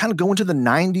we kind of go into the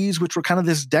 90s, which were kind of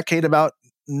this decade about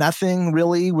nothing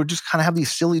really. We're just kind of have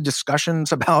these silly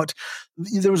discussions about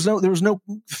there was no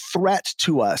threat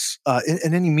to us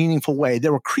in any meaningful way.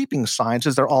 There were creeping signs,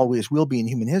 as there always will be in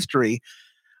human history.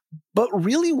 But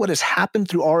really what has happened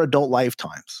through our adult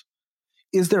lifetimes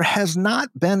is there has not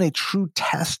been a true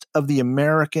test of the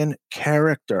American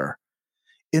character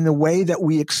in the way that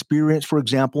we experienced, for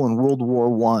example, in World War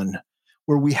I,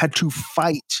 where we had to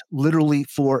fight literally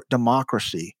for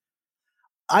democracy.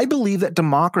 I believe that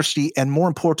democracy, and more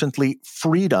importantly,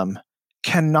 freedom,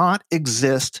 cannot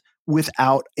exist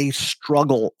without a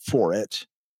struggle for it.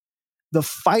 The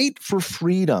fight for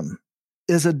freedom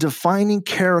is a defining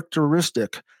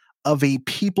characteristic of a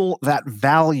people that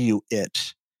value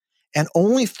it. And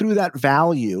only through that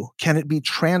value can it be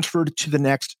transferred to the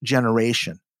next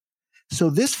generation. So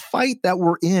this fight that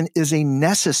we're in is a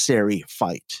necessary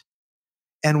fight.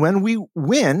 And when we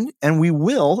win, and we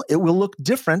will, it will look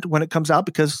different when it comes out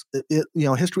because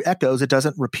history echoes, it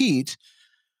doesn't repeat.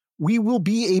 We will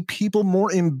be a people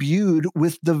more imbued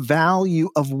with the value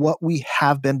of what we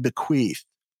have been bequeathed.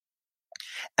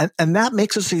 And that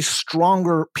makes us a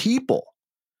stronger people.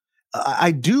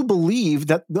 I do believe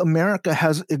that America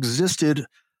has existed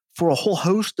for a whole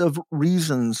host of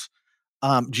reasons,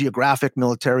 geographic,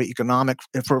 military, economic,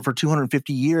 for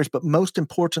 250 years, but most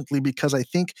importantly, because I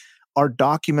think our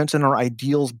documents and our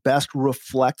ideals best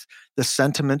reflect the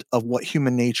sentiment of what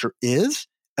human nature is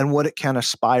and what it can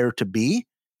aspire to be.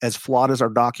 As flawed as our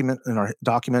documents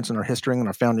and our history and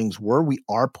our foundings were, we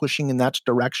are pushing in that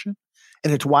direction.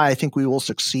 And it's why I think we will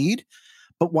succeed.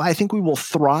 But why I think we will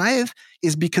thrive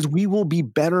is because we will be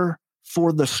better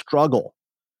for the struggle.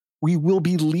 We will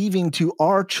be leaving to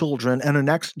our children and the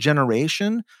next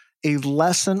generation a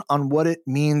lesson on what it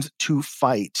means to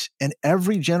fight. And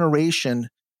every generation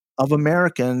of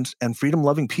Americans and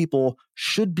freedom-loving people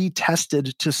should be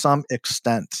tested to some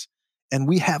extent. And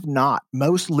we have not.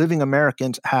 Most living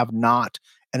Americans have not.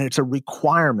 And it's a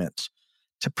requirement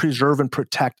to preserve and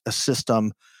protect a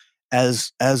system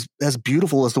as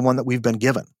beautiful as the one that we've been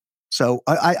given. So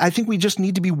I think we just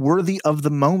need to be worthy of the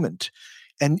moment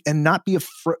and not be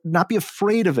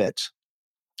afraid of it,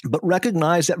 but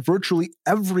recognize that virtually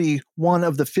every one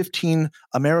of the 15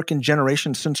 American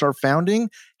generations since our founding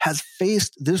has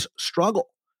faced this struggle.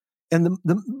 And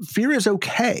the fear is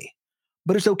okay,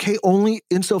 but it's okay only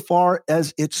insofar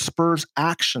as it spurs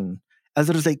action, as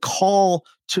it is a call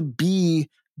to be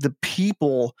the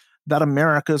people that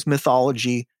America's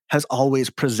mythology has always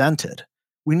presented.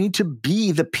 We need to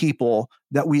be the people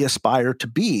that we aspire to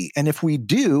be. And if we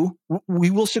do, we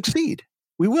will succeed.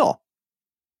 We will.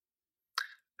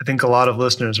 I think a lot of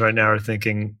listeners right now are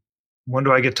thinking, when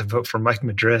do I get to vote for Mike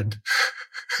Madrid?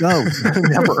 No,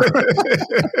 never.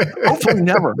 Hopefully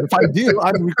never. If I do,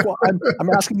 I'm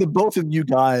asking the both of you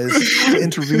guys to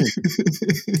intervene.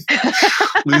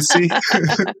 Lucy?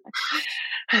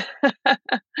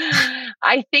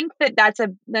 I think that's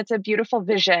a beautiful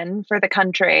vision for the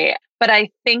country. But I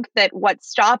think that what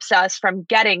stops us from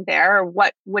getting there, or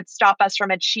what would stop us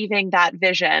from achieving that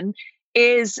vision,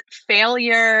 is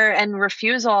failure and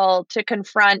refusal to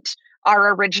confront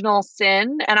our original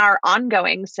sin and our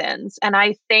ongoing sins. And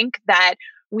I think that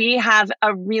we have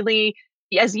a really,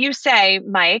 as you say,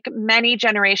 Mike, many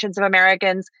generations of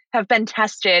Americans have been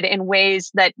tested in ways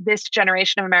that this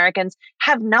generation of Americans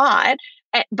have not.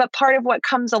 But part of what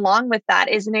comes along with that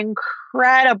is an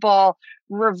incredible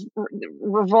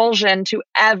revulsion to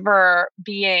ever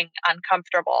being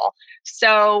uncomfortable.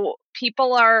 So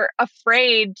people are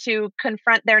afraid to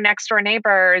confront their next door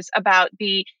neighbors about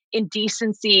the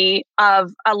indecency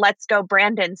of a "Let's Go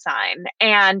Brandon" sign.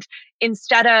 And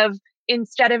instead of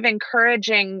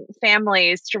encouraging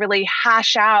families to really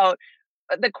hash out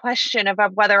the question of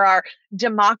whether our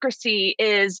democracy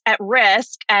is at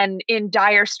risk and in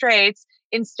dire straits,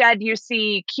 instead you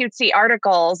see cutesy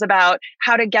articles about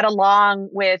how to get along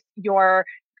with your,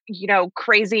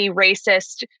 crazy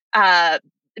racist,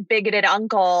 bigoted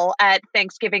uncle at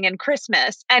Thanksgiving and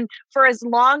Christmas. And for as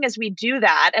long as we do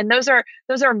that, and those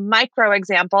are micro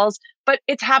examples, but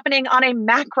it's happening on a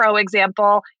macro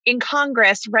example in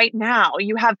Congress right now.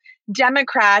 You have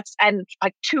Democrats and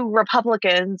like two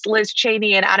Republicans, Liz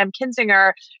Cheney and Adam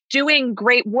Kinzinger, doing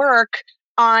great work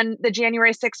on the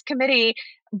January 6th committee,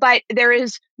 but there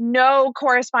is no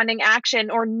corresponding action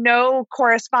or no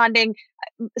corresponding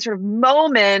sort of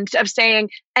moment of saying,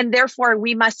 and therefore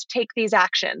we must take these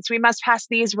actions. We must pass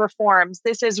these reforms.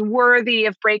 This is worthy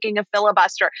of breaking a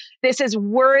filibuster. This is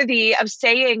worthy of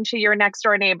saying to your next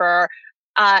door neighbor,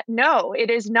 no, it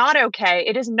is not okay.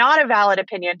 It is not a valid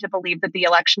opinion to believe that the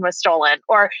election was stolen.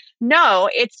 Or no,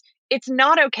 it's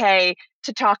not okay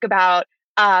to talk about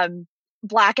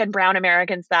Black and brown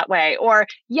Americans that way. Or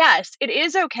yes, it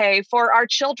is okay for our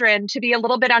children to be a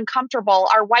little bit uncomfortable,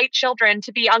 our white children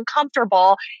to be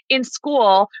uncomfortable in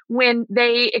school when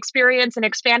they experience an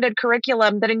expanded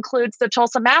curriculum that includes the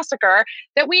Tulsa Massacre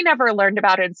that we never learned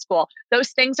about in school. Those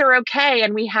things are okay,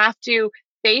 and we have to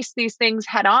face these things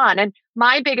head on. And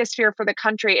my biggest fear for the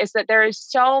country is that there is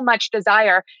so much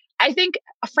desire, I think,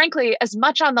 frankly, as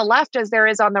much on the left as there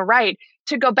is on the right,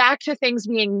 to go back to things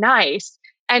being nice,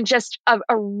 and just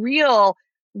a real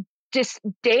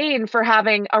disdain for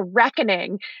having a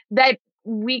reckoning, that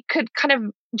we could kind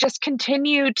of just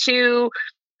continue to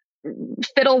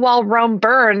fiddle while Rome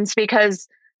burns because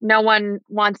no one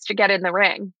wants to get in the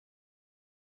ring.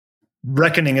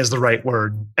 Reckoning is the right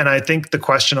word. And I think the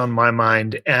question on my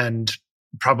mind, and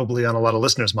probably on a lot of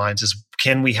listeners' minds, is,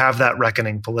 can we have that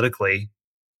reckoning politically?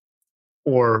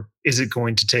 Or is it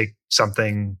going to take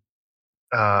something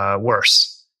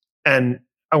worse? And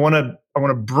I want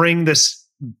to bring this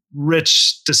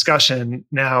rich discussion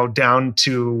now down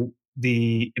to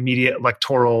the immediate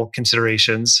electoral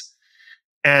considerations.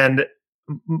 And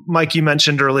Mike, you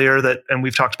mentioned earlier that, and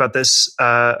we've talked about this,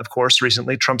 of course,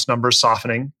 recently, Trump's numbers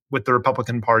softening with the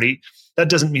Republican Party. That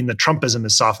doesn't mean that Trumpism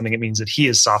is softening. It means that he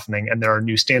is softening and there are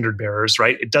new standard bearers,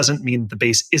 right? It doesn't mean the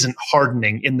base isn't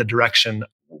hardening in the direction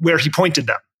where he pointed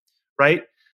them, right?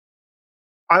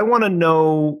 I want to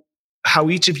know how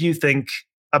each of you think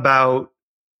about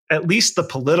at least the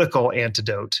political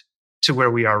antidote to where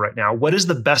we are right now. What is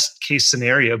the best case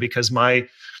scenario? Because my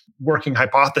working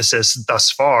hypothesis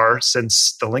thus far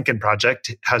since the Lincoln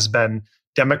Project has been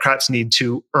Democrats need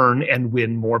to earn and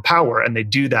win more power. And they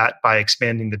do that by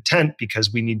expanding the tent,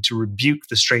 because we need to rebuke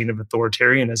the strain of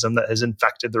authoritarianism that has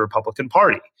infected the Republican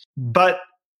Party. But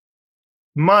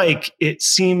Mike, it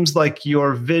seems like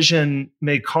your vision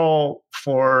may call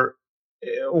for,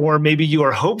 or maybe you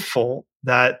are hopeful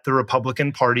that the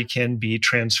Republican Party can be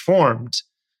transformed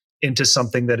into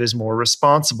something that is more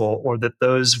responsible, or that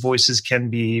those voices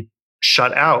can be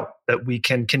shut out, that we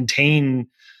can contain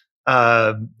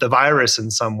the virus in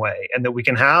some way, and that we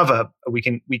can have we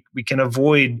can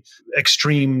avoid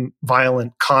extreme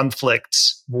violent conflict,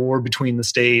 war between the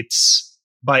states,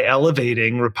 by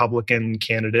elevating Republican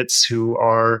candidates who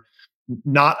are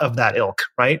not of that ilk,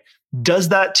 right? Does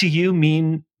that to you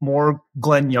mean more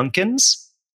Glenn Youngkins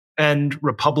and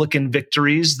Republican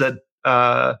victories that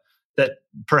that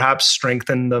perhaps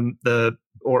strengthen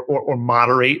or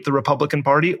moderate the Republican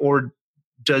Party? Or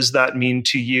does that mean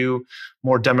to you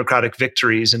more Democratic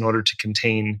victories in order to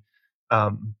contain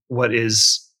what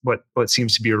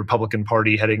seems to be a Republican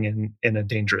Party heading in a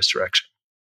dangerous direction?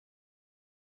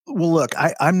 Well, look,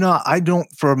 I don't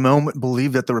for a moment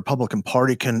believe that the Republican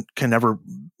Party can ever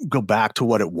go back to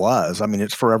what it was. I mean,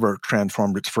 it's forever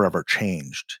transformed. It's forever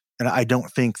changed. And I don't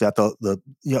think that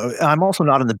I'm also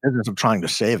not in the business of trying to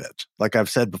save it. Like I've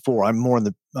said before, I'm more in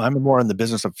the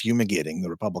business of fumigating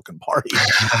the Republican Party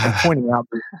and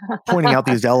pointing out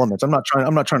these elements. I'm not trying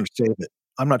to save it.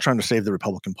 I'm not trying to save the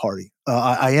Republican Party.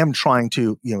 I am trying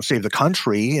to, save the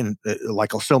country, and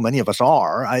like so many of us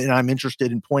are. And I'm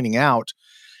interested in pointing out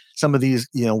some of these,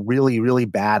 really, really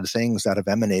bad things that have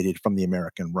emanated from the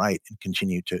American right and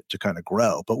continue to kind of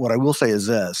grow. But what I will say is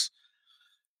this,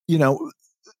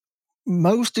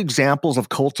 most examples of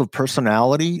cults of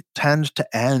personality tend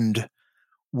to end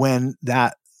when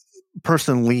that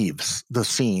person leaves the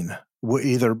scene,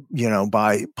 either,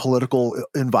 by political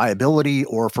inviability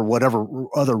or for whatever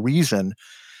other reason.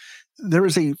 There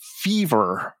is a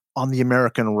fever on the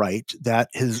American right that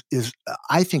is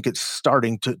I think it's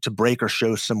starting to break or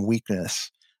show some weakness.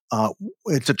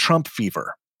 It's a Trump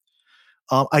fever.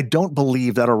 I don't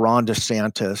believe that a Ron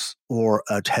DeSantis or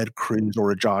a Ted Cruz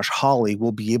or a Josh Hawley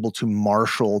will be able to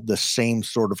marshal the same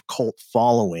sort of cult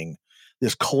following,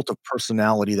 this cult of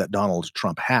personality that Donald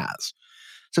Trump has.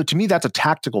 So to me, that's a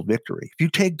tactical victory. If you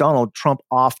take Donald Trump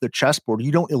off the chessboard,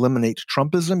 you don't eliminate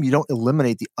Trumpism, you don't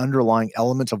eliminate the underlying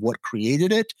elements of what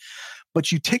created it,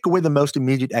 but you take away the most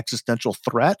immediate existential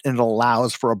threat, and it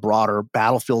allows for a broader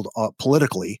battlefield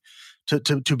politically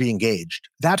to be engaged.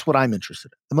 That's what I'm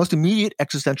interested in. The most immediate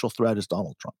existential threat is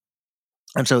Donald Trump.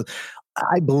 And so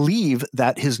I believe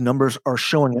that his numbers are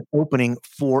showing an opening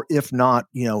for, if not,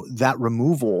 that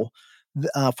removal,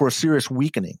 for a serious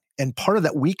weakening. And part of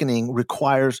that weakening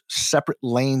requires separate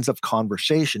lanes of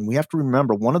conversation. We have to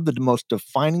remember, one of the most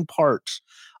defining parts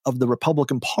of the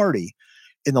Republican Party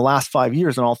in the last 5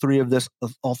 years, and all three of us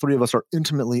are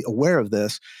intimately aware of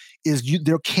this, is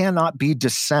there cannot be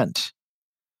dissent.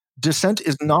 Dissent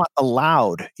is not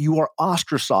allowed. You are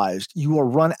ostracized. You are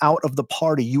run out of the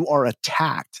party. You are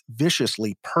attacked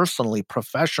viciously, personally,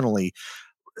 professionally,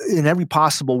 in every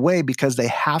possible way, because they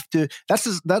have to. That's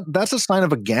a sign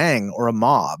of a gang or a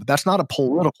mob. That's not a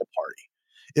political party.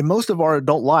 In most of our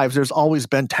adult lives, there's always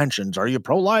been tensions. Are you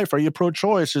pro-life? Are you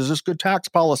pro-choice? Is this good tax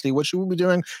policy? What should we be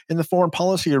doing in the foreign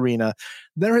policy arena?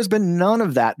 There has been none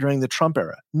of that during the Trump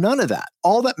era. None of that.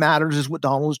 All that matters is what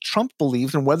Donald Trump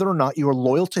believes and whether or not you are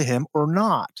loyal to him or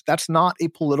not. That's not a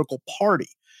political party.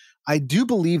 I do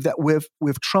believe that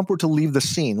if Trump were to leave the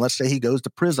scene, let's say he goes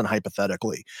to prison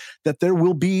hypothetically, that there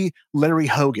will be Larry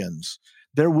Hogan's,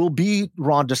 there will be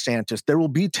Ron DeSantis, there will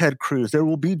be Ted Cruz, there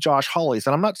will be Josh Hawley's.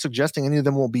 And I'm not suggesting any of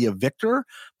them will be a victor,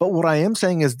 but what I am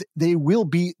saying is there will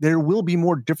be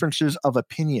more differences of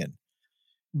opinion.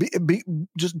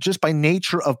 Just by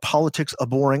nature of politics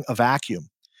abhorring a vacuum.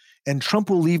 And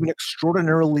Trump will leave an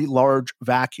extraordinarily large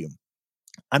vacuum.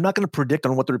 I'm not going to predict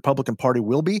on what the Republican Party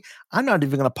will be. I'm not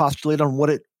even going to postulate on what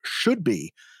it should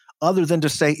be, other than to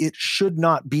say it should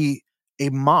not be a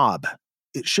mob.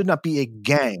 It should not be a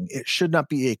gang. It should not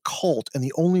be a cult. And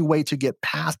the only way to get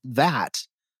past that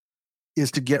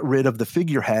is to get rid of the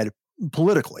figurehead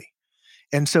politically.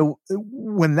 And so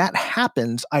when that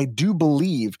happens, I do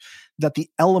believe that the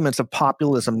elements of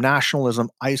populism, nationalism,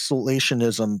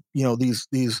 isolationism,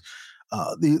 these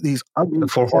ugly the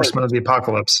four horsemen of the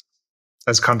apocalypse,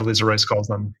 as Condoleezza Rice calls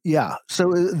them. Yeah.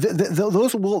 So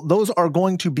those are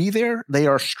going to be there. They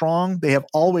are strong. They have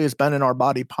always been in our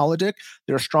body politic.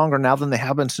 They're stronger now than they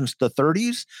have been since the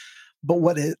 30s. But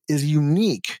what is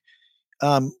unique,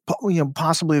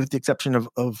 possibly with the exception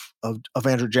of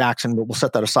Andrew Jackson, but we'll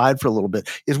set that aside for a little bit,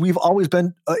 is we've always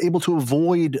been able to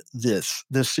avoid this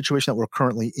situation that we're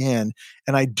currently in.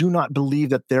 And I do not believe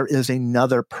that there is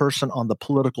another person on the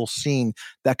political scene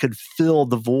that could fill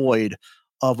the void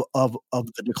of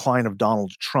the decline of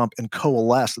Donald Trump and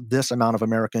coalesce this amount of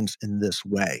Americans in this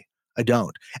way. I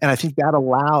don't. And I think that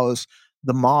allows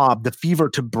the mob, the fever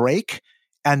to break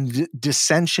and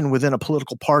dissension within a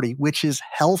political party, which is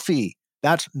healthy.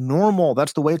 That's normal.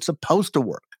 That's the way it's supposed to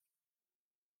work.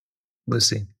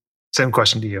 Lucy, same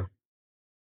question to you.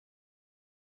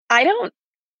 I don't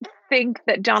think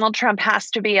that Donald Trump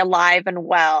has to be alive and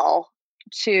well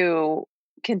to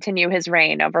continue his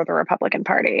reign over the Republican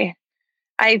Party.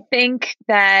 I think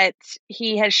that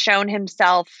he has shown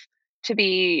himself to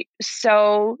be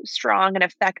so strong and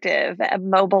effective at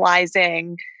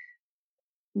mobilizing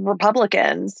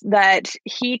Republicans that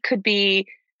he could be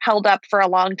held up for a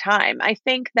long time. I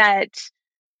think that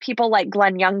people like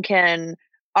Glenn Youngkin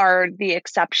are the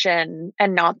exception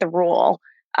and not the rule.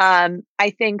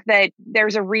 I think that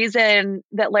there's a reason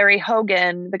that Larry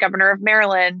Hogan, the governor of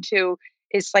Maryland, who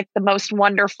is like the most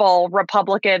wonderful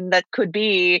Republican that could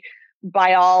be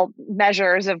by all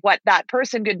measures of what that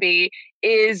person could be,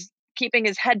 is keeping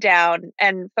his head down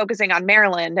and focusing on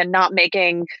Maryland and not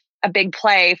making a big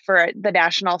play for the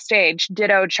national stage.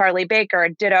 Ditto Charlie Baker,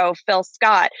 ditto Phil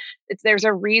Scott. There's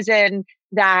a reason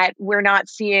that we're not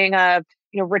seeing a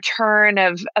return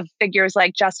of figures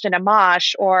like Justin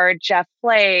Amash or Jeff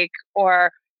Flake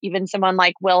or even someone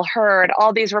like Will Hurd,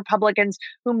 all these Republicans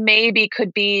who maybe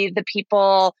could be the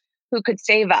people who could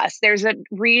save us. There's a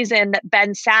reason that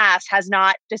Ben Sasse has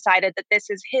not decided that this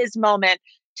is his moment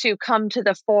to come to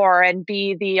the fore and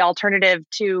be the alternative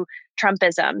to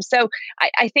Trumpism. So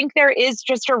I think there is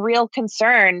just a real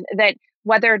concern that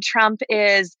whether Trump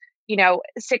is,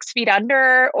 6 feet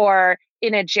under or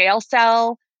in a jail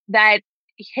cell, that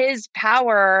his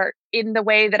power in the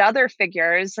way that other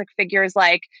figures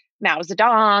like Mao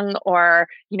Zedong or,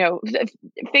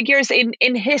 figures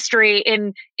in history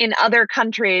in other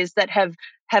countries that have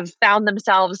found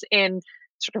themselves in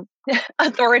sort of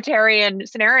authoritarian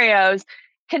scenarios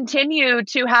continue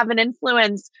to have an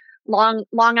influence long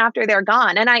after they're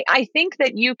gone. And I think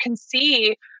that you can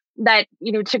see that,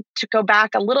 to go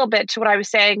back a little bit to what I was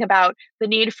saying about the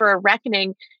need for a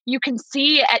reckoning, you can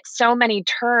see at so many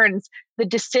turns the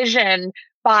decision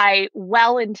by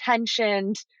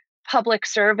well-intentioned public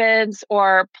servants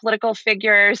or political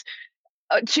figures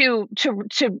to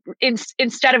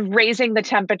instead of raising the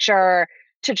temperature,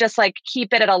 to just like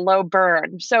keep it at a low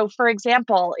burn. So, for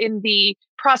example, in the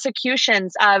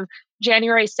prosecutions of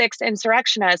January 6th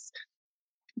insurrectionists,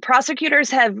 prosecutors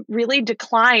have really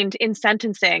declined in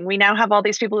sentencing. We now have all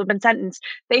these people who've been sentenced.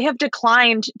 They have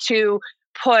declined to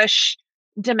push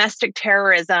domestic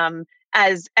terrorism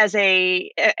as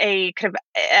a kind of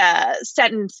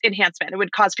sentence enhancement. It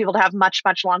would cause people to have much,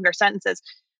 much longer sentences.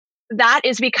 That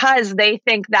is because they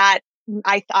think that,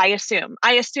 I assume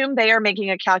they are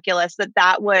making a calculus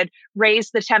that would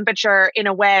raise the temperature in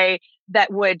a way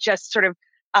that would just sort of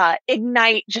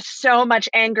ignite just so much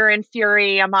anger and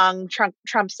fury among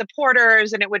Trump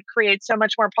supporters, and it would create so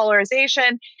much more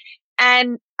polarization.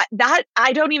 And that,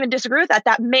 I don't even disagree with that.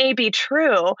 That may be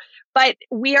true, but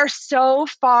we are so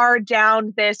far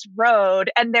down this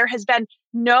road, and there has been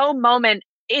no moment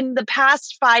in the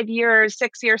past 5 years,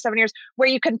 6 years, 7 years, where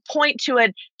you can point to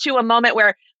a moment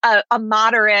where a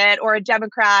moderate or a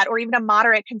Democrat or even a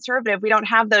moderate conservative, we don't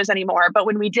have those anymore. But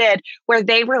when we did, where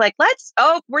they were like, we're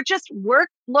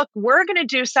going to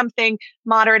do something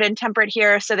moderate and temperate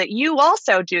here so that you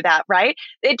also do that, right?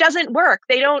 It doesn't work.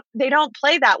 They don't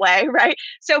play that way, right?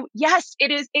 So yes,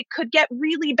 it could get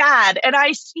really bad. And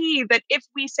I see that if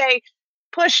we say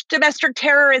push domestic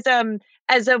terrorism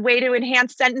as a way to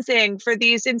enhance sentencing for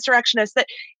these insurrectionists, that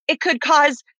it could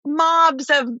cause mobs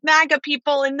of MAGA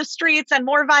people in the streets and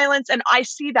more violence. And I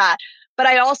see that. But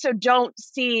I also don't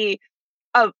see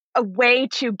a way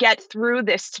to get through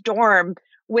this storm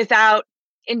without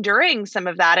enduring some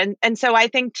of that. And so I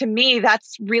think, to me,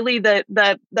 that's really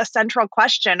the central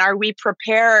question. Are we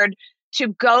prepared to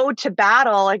go to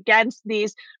battle against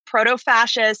these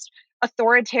proto-fascist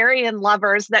authoritarian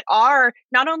lovers that are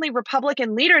not only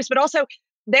Republican leaders, but also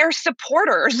their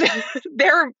supporters?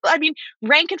 They're,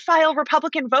 rank and file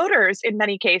Republican voters in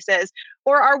many cases,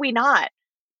 or are we not?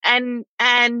 And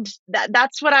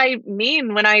that's what I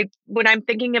mean when I'm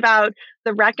thinking about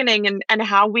the reckoning and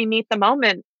how we meet the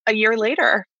moment a year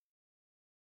later.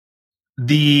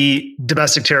 The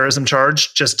domestic terrorism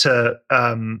charge, just to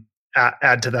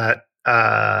add to that,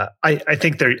 I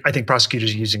think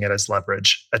prosecutors are using it as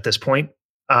leverage at this point.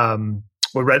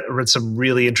 We read some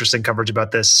really interesting coverage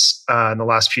about this in the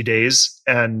last few days,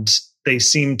 and they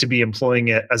seem to be employing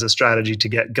it as a strategy to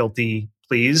get guilty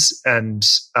pleas. And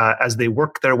as they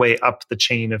work their way up the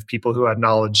chain of people who had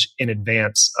knowledge in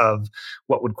advance of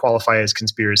what would qualify as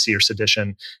conspiracy or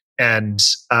sedition. And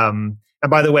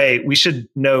by the way, we should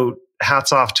note,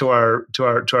 hats off to our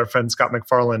friend Scott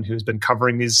MacFarlane, who's been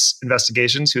covering these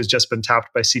investigations, who has just been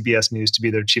tapped by CBS News to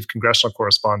be their chief congressional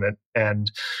correspondent,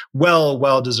 and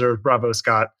well deserved. Bravo,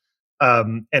 Scott.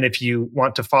 And if you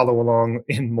want to follow along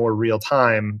in more real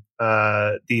time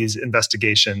these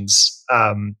investigations,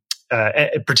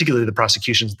 particularly the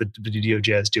prosecutions that the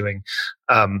DOJ is doing,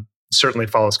 certainly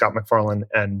follow Scott MacFarlane.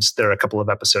 And there are a couple of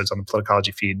episodes on the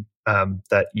Politicology feed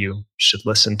that you should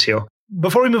listen to.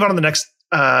 Before we move on to the next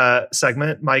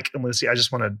segment, Mike and Lucy, I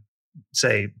just want to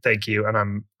say thank you,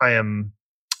 and I am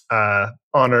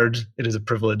honored. It is a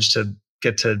privilege to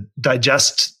get to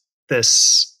digest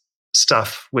this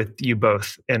stuff with you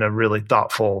both in a really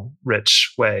thoughtful,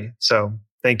 rich way. So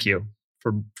thank you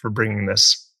for bringing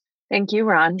this. Thank you,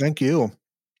 Ron. Thank you,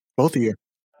 both of you.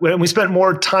 We spent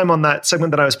more time on that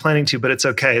segment than I was planning to, but it's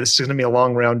okay. This is going to be a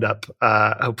long roundup.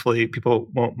 Hopefully people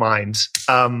won't mind.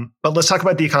 But let's talk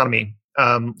about the economy.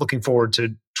 Looking forward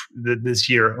to this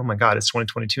year. Oh my God, it's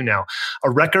 2022 now. A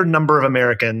record number of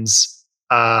Americans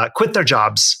quit their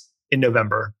jobs in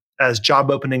November as job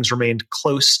openings remained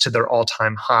close to their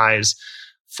all-time highs.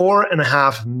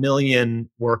 4.5 million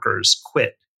workers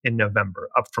quit in November,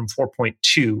 up from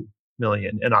 4.2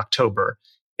 million in October,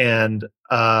 and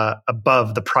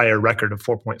above the prior record of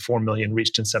 4.4 million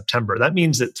reached in September. That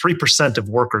means that 3% of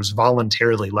workers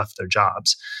voluntarily left their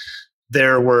jobs.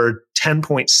 There were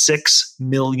 10.6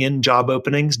 million job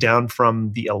openings, down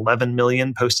from the 11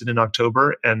 million posted in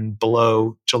October and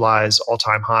below July's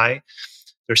all-time high.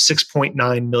 There's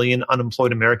 6.9 million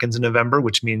unemployed Americans in November,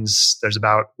 which means there's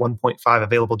about 1.5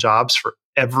 available jobs for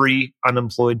every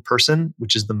unemployed person,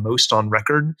 which is the most on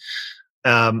record.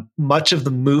 Much of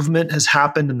the movement has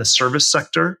happened in the service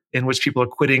sector, in which people are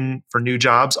quitting for new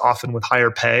jobs, often with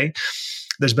higher pay.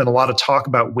 There's been a lot of talk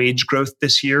about wage growth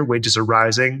this year. Wages are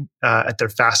rising at their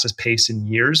fastest pace in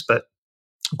years. But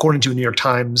according to a New York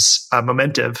Times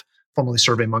Momentive, formerly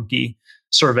SurveyMonkey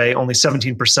survey, only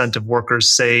 17% of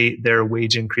workers say their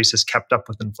wage increases kept up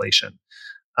with inflation.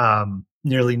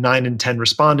 Nearly 9 in 10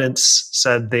 respondents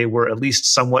said they were at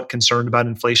least somewhat concerned about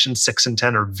inflation. 6 in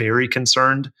 10 are very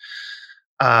concerned.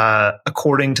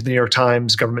 According to the New York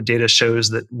Times, government data shows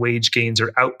that wage gains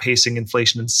are outpacing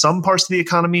inflation in some parts of the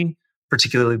economy,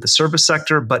 particularly the service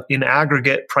sector, but in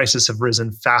aggregate, prices have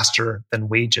risen faster than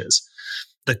wages.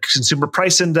 The Consumer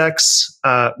Price Index,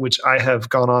 which I have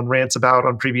gone on rants about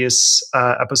on previous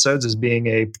episodes as being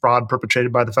a fraud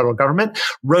perpetrated by the federal government,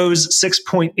 rose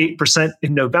 6.8%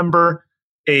 in November,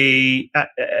 a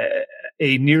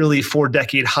nearly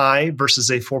 4-decade high versus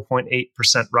a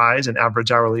 4.8% rise in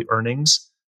average hourly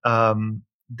earnings.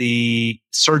 The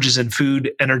surges in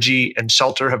food, energy, and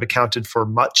shelter have accounted for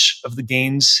much of the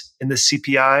gains in the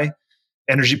CPI.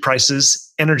 Energy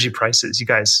prices, you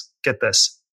guys get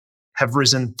this, have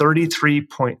risen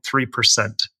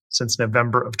 33.3% since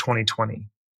November of 2020,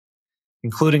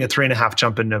 including a 3.5%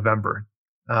 jump in November.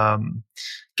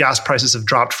 Gas prices have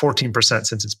dropped 14%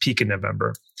 since its peak in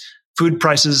November. Food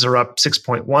prices are up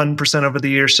 6.1% over the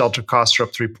year. Shelter costs are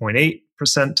up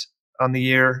 3.8% on the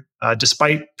year.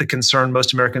 Despite the concern,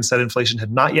 most Americans said inflation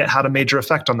had not yet had a major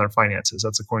effect on their finances.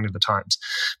 That's according to the Times.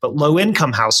 But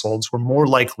low-income households were more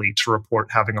likely to report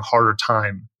having a harder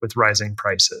time with rising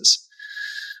prices.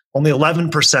 Only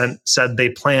 11% said they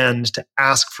planned to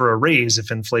ask for a raise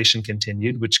if inflation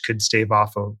continued, which could stave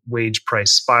off a wage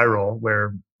price spiral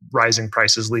where rising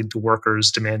prices lead to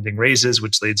workers demanding raises,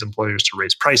 which leads employers to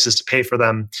raise prices to pay for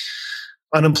them.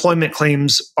 Unemployment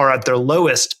claims are at their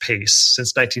lowest pace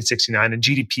since 1969, and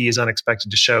GDP is unexpected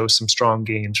to show some strong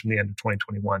gains from the end of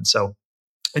 2021. So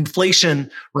inflation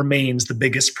remains the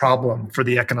biggest problem for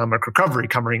the economic recovery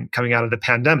coming out of the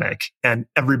pandemic, and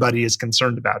everybody is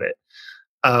concerned about it.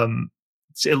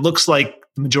 It looks like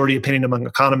the majority opinion among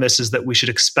economists is that we should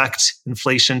expect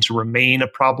inflation to remain a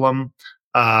problem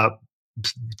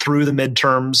through the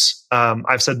midterms.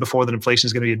 I've said before that inflation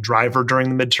is going to be a driver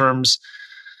during the midterms.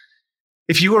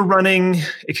 If you were running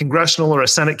a congressional or a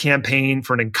Senate campaign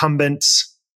for an incumbent,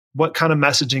 what kind of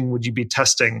messaging would you be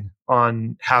testing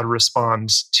on how to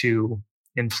respond to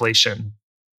inflation?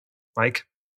 Mike?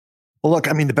 Well, look,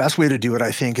 I mean, the best way to do it,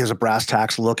 I think, is a brass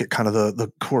tacks look at kind of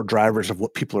the core drivers of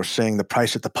what people are seeing, the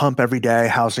price at the pump every day,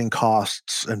 housing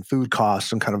costs and food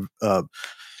costs, and kind of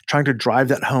trying to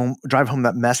drive home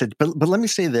that message. But let me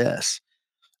say this.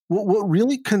 What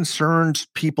really concerns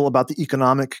people about the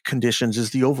economic conditions is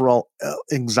the overall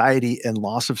anxiety and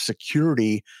loss of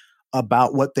security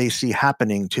about what they see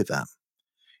happening to them.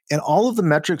 And all of the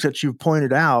metrics that you've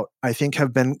pointed out, I think,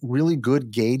 have been really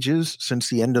good gauges since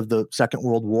the end of the Second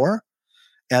World War,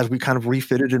 as we kind of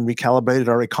refitted and recalibrated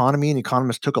our economy and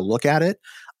economists took a look at it.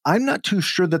 I'm not too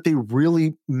sure that they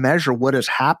really measure what is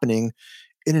happening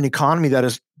in an economy that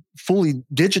is fully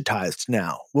digitized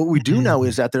now. What we do know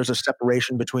is that there's a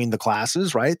separation between the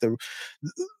classes, right? The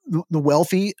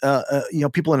wealthy,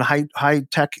 people in high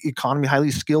tech economy,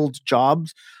 highly skilled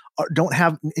jobs don't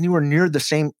have anywhere near the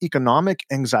same economic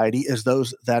anxiety as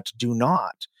those that do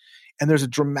not. And there's a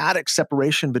dramatic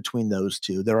separation between those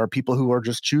two. There are people who are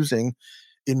just choosing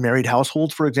in married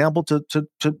households, for example,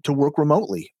 to work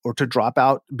remotely or to drop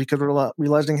out because we're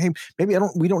realizing, hey, maybe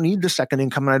we don't need the second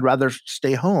income and I'd rather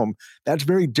stay home. That's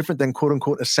very different than quote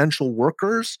unquote essential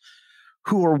workers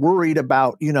who are worried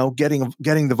about, getting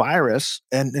the virus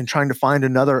and trying to find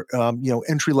another,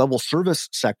 entry level service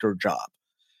sector job.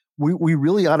 We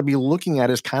really ought to be looking at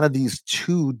as kind of these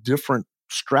two different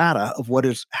strata of what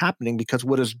is happening, because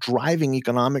what is driving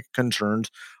economic concerns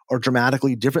are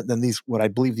dramatically different than what I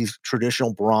believe these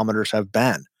traditional barometers have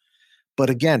been. But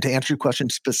again, to answer your question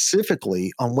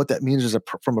specifically on what that means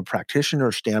from a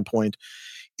practitioner standpoint,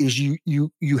 is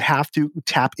you have to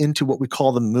tap into what we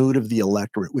call the mood of the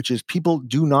electorate, which is people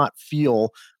do not feel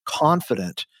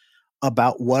confident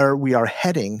about where we are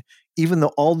heading, even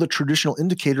though all the traditional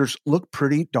indicators look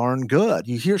pretty darn good.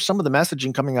 You hear some of the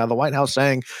messaging coming out of the White House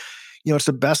saying, it's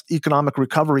the best economic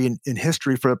recovery in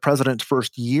history for the president's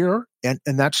first year. And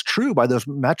that's true by those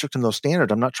metrics and those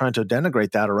standards. I'm not trying to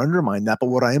denigrate that or undermine that. But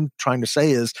what I am trying to say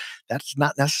is that's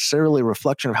not necessarily a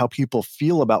reflection of how people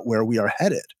feel about where we are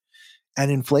headed.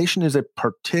 And inflation is a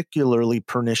particularly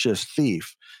pernicious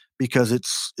thief because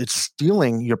it's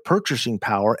stealing your purchasing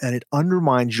power and it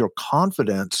undermines your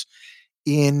confidence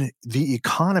in the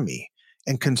economy.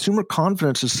 And consumer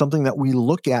confidence is something that we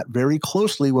look at very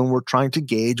closely when we're trying to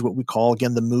gauge what we call,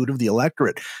 again, the mood of the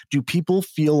electorate. Do people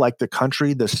feel like the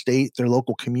country, the state, their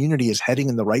local community is heading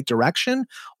in the right direction,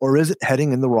 or is it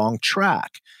heading in the wrong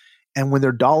track? And when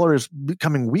their dollar is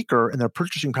becoming weaker and their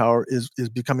purchasing power is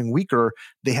becoming weaker,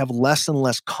 they have less and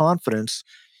less confidence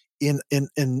in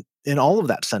all of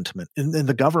that sentiment, in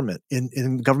the government,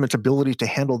 in the government's ability to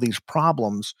handle these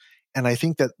problems. And I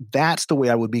think that that's the way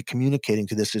I would be communicating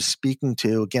to this, is speaking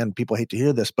to, again, people hate to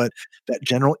hear this, but that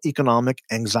general economic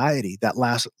anxiety, that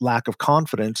lack of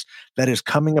confidence that is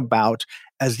coming about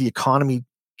as the economy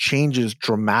changes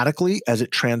dramatically, as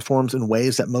it transforms in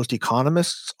ways that most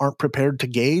economists aren't prepared to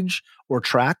gauge or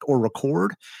track or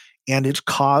record. And it's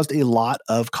caused a lot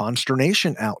of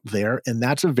consternation out there. And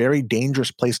that's a very dangerous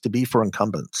place to be for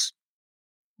incumbents.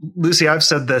 Lucy, I've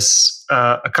said this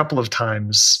a couple of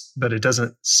times, but it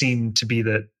doesn't seem to be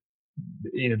that,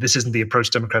 this isn't the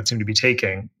approach Democrats seem to be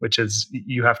taking, which is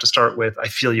you have to start with, I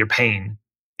feel your pain,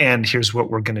 and here's what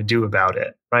we're going to do about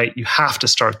it, right? You have to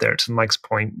start there. To Mike's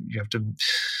point, you have to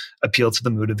appeal to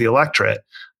the mood of the electorate.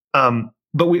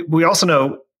 But we also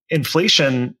know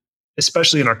inflation,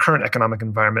 especially in our current economic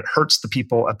environment, hurts the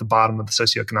people at the bottom of the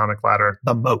socioeconomic ladder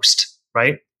the most,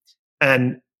 right?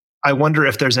 And I wonder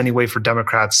if there's any way for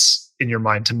Democrats in your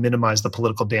mind to minimize the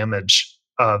political damage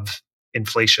of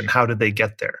inflation? How did they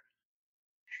get there?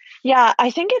 Yeah, I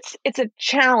think it's a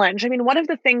challenge. I mean, one of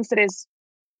the things that is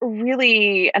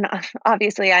really, and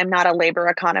obviously I'm not a labor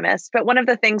economist, but one of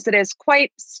the things that is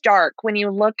quite stark when you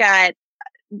look at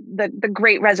the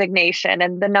Great Resignation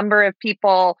and the number of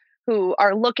people who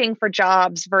are looking for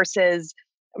jobs versus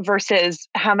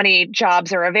how many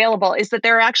jobs are available is that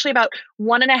there are actually about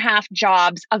 1.5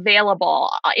 jobs available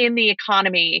in the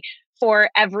economy for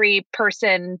every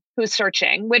person who's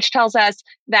searching, which tells us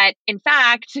that in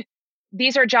fact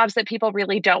these are jobs that people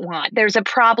really don't want. There's a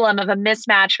problem of a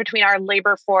mismatch between our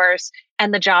labor force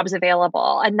and the jobs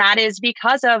available. And that is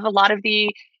because of a lot of the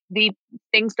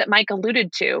things that Mike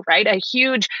alluded to, right?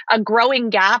 A growing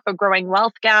gap, a growing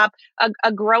wealth gap,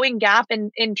 a growing gap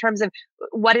in terms of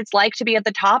what it's like to be at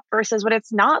the top versus what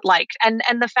it's not like. And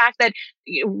the fact that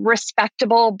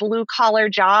respectable blue collar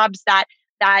jobs,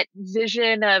 that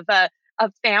vision of a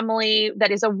family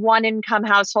that is a one income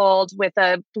household with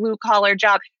a blue collar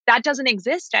job, that doesn't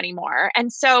exist anymore.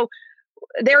 And so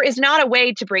there is not a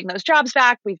way to bring those jobs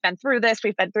back. We've been through this.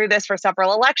 We've been through this for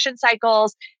several election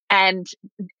cycles. And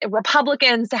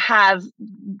Republicans have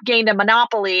gained a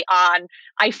monopoly on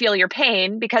I feel your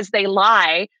pain because they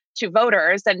lie to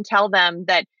voters and tell them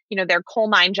that, their coal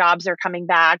mine jobs are coming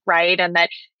back, right? And that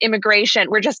immigration,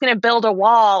 we're just going to build a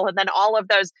wall and then all of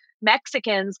those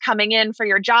Mexicans coming in for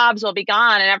your jobs will be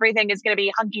gone and everything is going to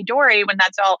be hunky-dory when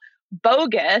that's all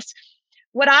bogus.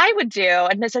 What I would do,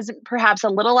 and this is perhaps a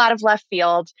little out of left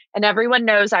field, and everyone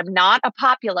knows I'm not a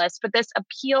populist, but this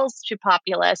appeals to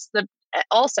populists.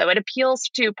 It appeals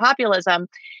to populism.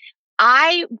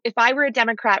 If I were a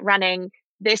Democrat running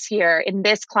this year in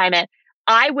this climate,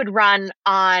 I would run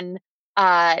on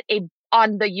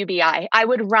the UBI. I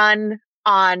would run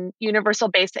on universal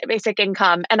basic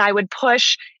income, and I would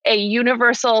push a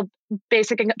universal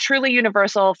truly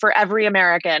universal for every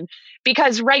American.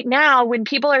 Because right now, when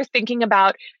people are thinking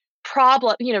about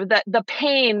the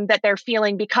pain that they're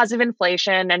feeling because of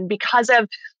inflation and because of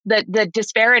the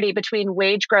disparity between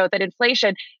wage growth and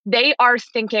inflation, they are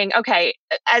thinking, okay,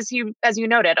 as you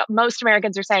noted, most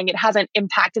Americans are saying it hasn't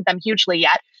impacted them hugely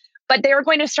yet, but they are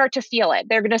going to start to feel it.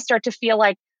 They're going to start to feel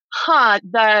like,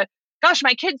 gosh,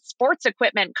 my kid's sports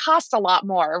equipment costs a lot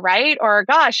more, right? Or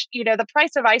gosh, the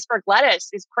price of iceberg lettuce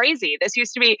is crazy. This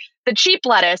used to be the cheap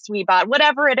lettuce we bought,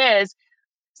 whatever it is.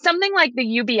 Something like the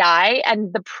UBI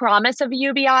and the promise of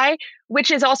UBI, which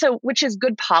is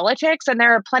good politics. And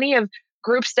there are plenty of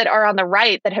groups that are on the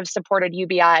right that have supported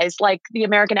UBIs, like the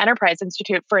American Enterprise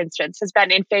Institute, for instance, has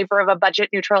been in favor of a budget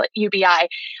neutral UBI.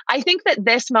 I think that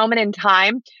this moment in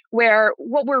time where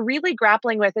what we're really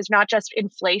grappling with is not just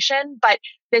inflation, but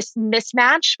this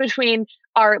mismatch between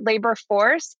our labor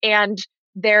force and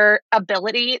their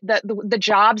ability, the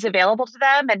jobs available to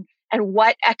them and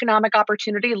what economic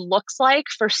opportunity looks like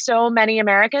for so many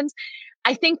Americans.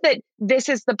 I think that this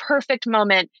is the perfect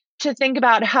moment to think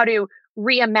about how to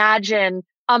reimagine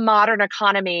a modern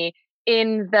economy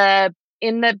in the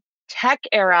tech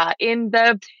era, in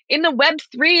the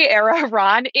Web3 era,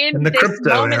 Ron, in the this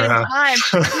moment era. in time,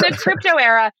 in the crypto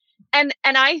era. And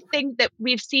I think that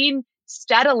we've seen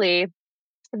steadily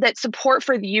that support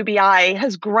for the UBI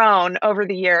has grown over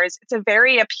the years. It's a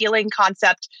very appealing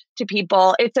concept to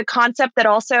people. It's a concept that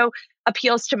also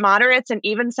appeals to moderates and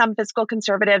even some fiscal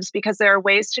conservatives because there are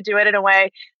ways to do it in a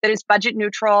way that is budget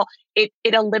neutral. It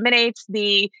eliminates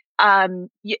it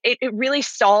really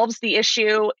solves the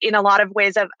issue in a lot of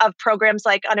ways of programs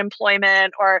like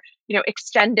unemployment or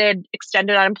extended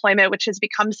unemployment, which has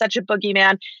become such a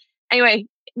boogeyman. Anyway,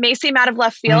 it may seem out of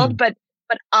left field, but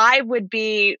I would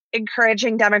be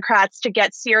encouraging Democrats to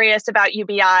get serious about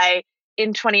UBI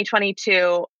in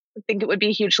 2022. I think it would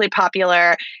be hugely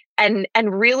popular and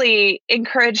really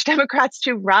encourage Democrats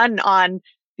to run on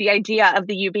the idea of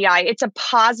the UBI. It's a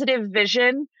positive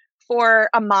vision for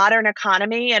a modern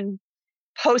economy and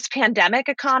post-pandemic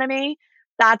economy.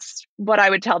 That's what I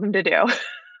would tell them to do.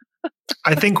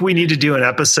 I think we need to do an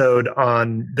episode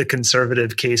on the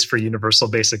conservative case for universal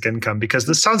basic income, because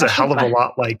this sounds a hell of a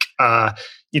lot like,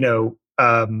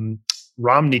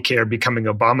 Romney Care becoming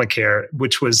Obamacare,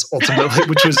 which was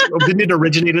didn't it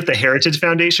originate at the Heritage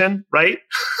Foundation, right?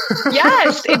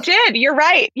 Yes, it did. You're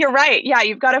right. Yeah,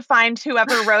 you've got to find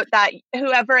whoever wrote that,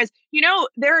 whoever is,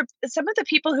 there are some of the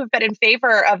people who've been in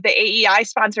favor of the AEI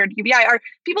sponsored UBI are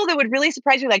people that would really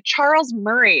surprise you, like Charles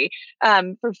Murray.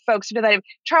 For folks who know that,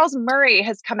 Charles Murray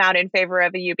has come out in favor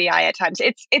of a UBI at times.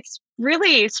 It's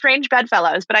really strange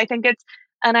bedfellows, but I think it's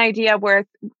an idea worth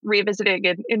revisiting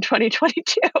in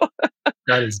 2022.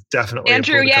 That is definitely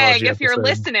Andrew Yang, if you're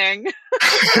listening.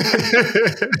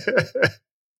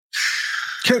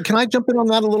 Can I jump in on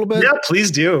that a little bit? Yeah,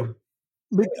 please do.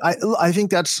 I think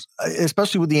that's,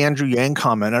 especially with the Andrew Yang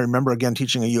comment. I remember, again,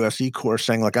 teaching a USC course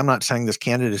saying, like, I'm not saying this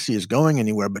candidacy is going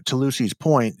anywhere, but to Lucy's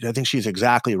point, I think she's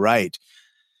exactly right.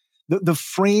 The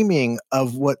framing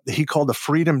of what he called the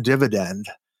freedom dividend,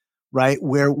 right?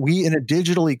 Where we, in a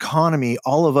digital economy,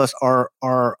 all of us are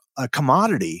a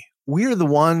commodity. We're the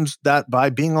ones that, by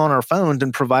being on our phones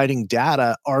and providing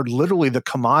data, are literally the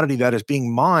commodity that is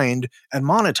being mined and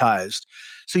monetized.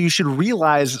 So you should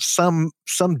realize some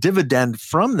dividend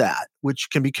from that, which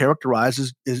can be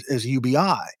characterized as UBI.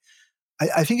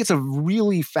 I think it's a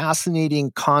really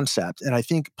fascinating concept, and I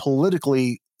think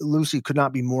politically, Lucy could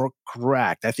not be more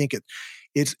correct. I think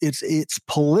it's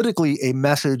politically a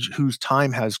message whose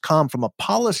time has come. From a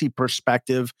policy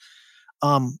perspective,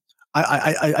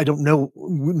 I don't know.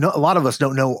 A lot of us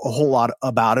don't know a whole lot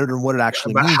about it or what it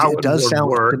actually means. How it does sound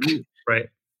work, right?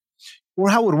 Or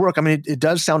how it would work. I mean, it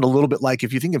does sound a little bit like,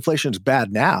 if you think inflation is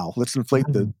bad now, let's inflate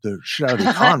the shit out of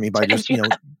the economy by just what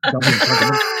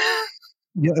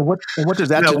does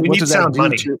that? No, we need sound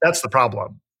money. To, that's the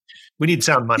problem. We need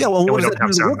sound money. Yeah, well, what we does don't that do have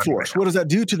to the sound workforce? money right What does that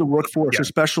do to the workforce, Yeah.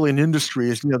 especially in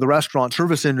industries, the restaurant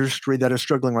service industry that is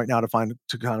struggling right now to kind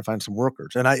of find some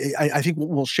workers? And I think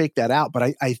we'll shake that out.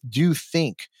 But I do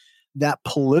think that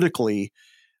politically,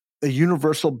 a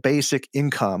universal basic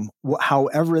income,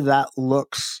 however that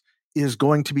looks, is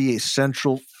going to be a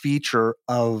central feature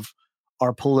of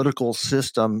our political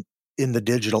system in the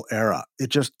digital era.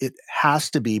 It has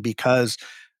to be, because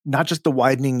not just the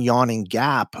widening, yawning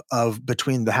gap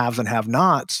between the haves and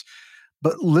have-nots,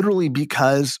 but literally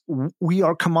because we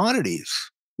are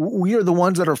commodities. We are the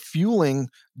ones that are fueling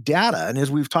data. And as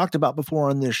we've talked about before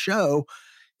on this show,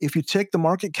 if you take the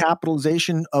market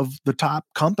capitalization of the top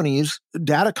companies,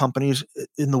 data companies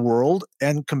in the world,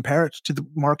 and compare it to the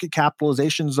market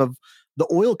capitalizations of the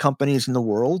oil companies in the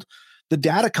world, the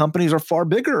data companies are far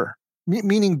bigger,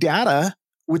 meaning data,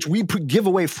 which we give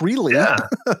away freely,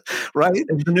 right?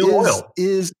 It's the new oil.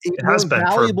 Is a more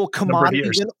valuable commodity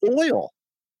than oil.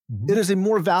 Mm-hmm. It is a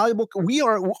more valuable,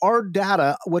 our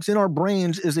data, what's in our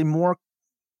brains, is a more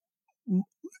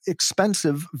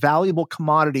expensive, valuable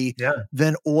commodity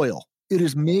than oil. It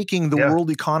is making the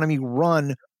world economy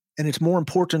run, and it's more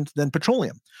important than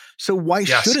petroleum. So why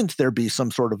shouldn't there be some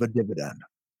sort of a dividend?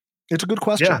 It's a good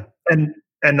question. Yeah.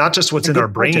 And not just what's in our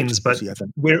brains, but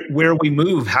where we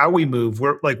move, how we move,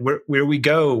 where we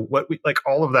go,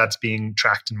 all of that's being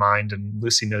tracked and mined. And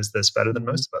Lucy knows this better than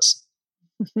most of us.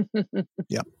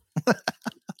 Yeah.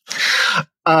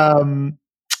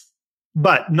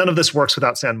 But none of this works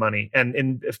without sound money. And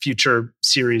in a future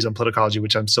series on politicology,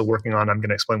 which I'm still working on, I'm going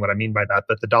to explain what I mean by that.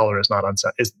 But the dollar is not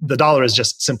the dollar is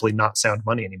just simply not sound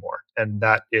money anymore, and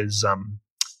that is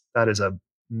a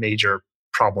major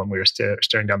problem we are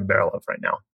staring down the barrel of right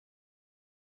now.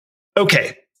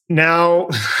 Okay, now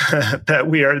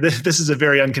that this is a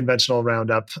very unconventional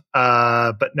roundup,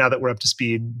 but now that we're up to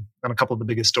speed on a couple of the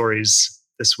biggest stories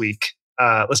this week,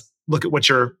 let's look at what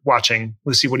you're watching.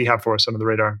 Lucy, what do you have for us under the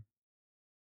radar?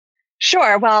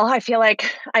 Sure. Well, I feel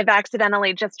like I've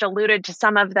accidentally just alluded to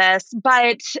some of this,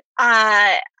 but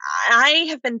I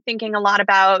have been thinking a lot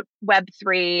about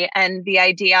Web3 and the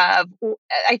idea of.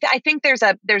 I think there's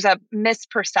a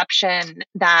misperception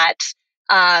that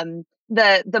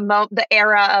the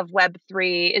era of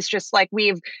Web3 is just like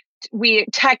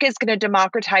tech is going to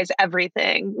democratize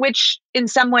everything, which in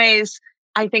some ways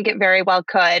I think it very well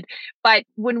could. But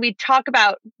when we talk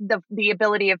about the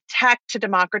ability of tech to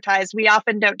democratize, we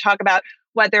often don't talk about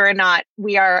whether or not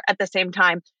we are at the same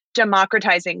time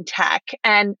democratizing tech.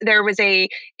 And there was a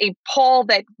poll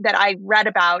that I read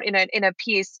about in a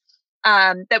piece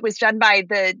that was done by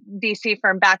the VC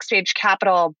firm Backstage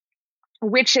Capital,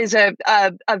 which is a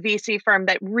VC firm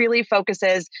that really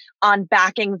focuses on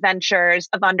backing ventures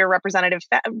of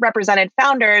represented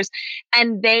founders.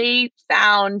 And they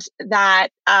found that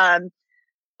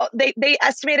they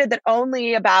estimated that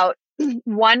only about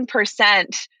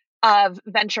 1% of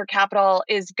venture capital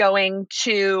is going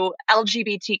to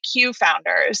LGBTQ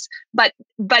founders. But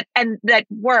that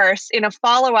worse, in a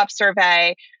follow-up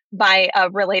survey by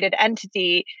a related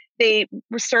entity, they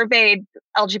surveyed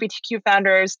LGBTQ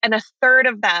founders, and a third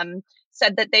of them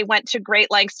said that they went to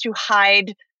great lengths to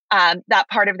hide that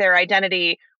part of their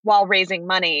identity while raising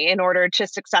money in order to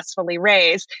successfully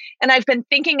raise. And I've been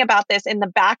thinking about this in the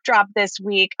backdrop this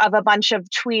week of a bunch of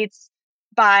tweets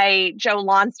by Joe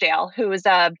Lonsdale, who is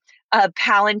a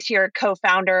Palantir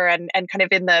co-founder and kind of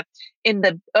in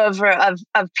the over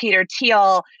of Peter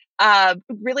Thiel,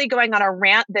 really going on a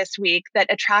rant this week that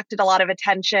attracted a lot of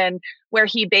attention, where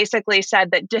he basically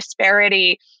said that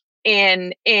disparity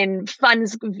in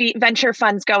funds, venture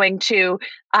funds going to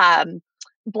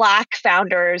Black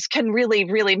founders can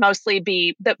really mostly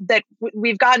be that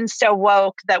we've gotten so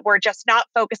woke that we're just not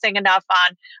focusing enough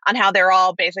on how they're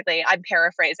all basically, I'm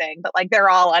paraphrasing, but like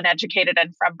they're all uneducated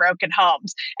and from broken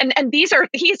homes. And he's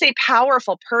a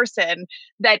powerful person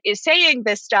that is saying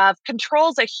this stuff,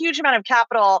 controls a huge amount of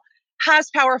capital, has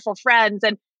powerful friends,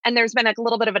 and there's been a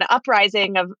little bit of an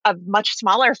uprising of much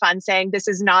smaller funds saying this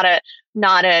is not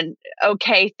an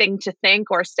okay thing to think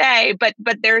or say, but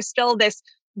there's still this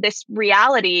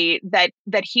reality that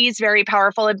he's very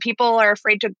powerful and people are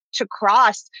afraid to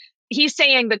cross. He's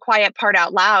saying the quiet part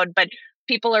out loud, but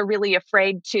people are really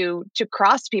afraid to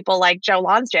cross people like Joe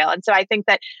Lonsdale. And so I think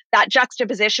that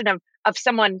juxtaposition of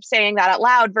someone saying that out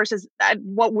loud versus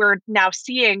what we're now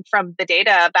seeing from the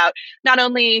data about not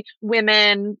only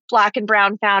women, Black and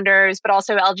brown founders, but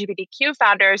also LGBTQ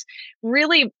founders,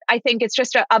 really, I think it's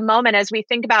just a moment as we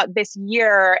think about this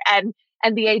year and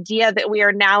the idea that we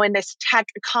are now in this tech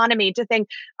economy to think,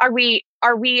 are we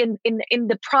in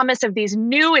the promise of these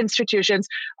new institutions?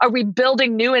 Are we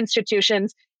building new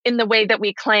institutions in the way that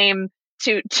we claim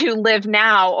to live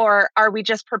now? Or are we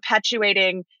just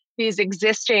perpetuating these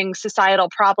existing societal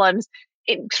problems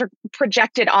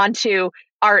projected onto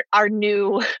our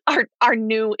new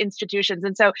institutions?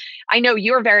 And so I know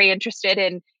you're very interested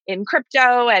in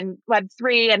crypto and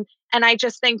Web3, and I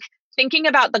just think thinking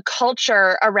about the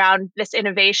culture around this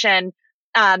innovation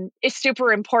is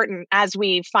super important as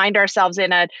we find ourselves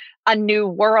in a new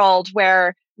world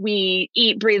where we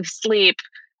eat, breathe, sleep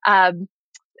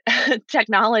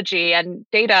technology and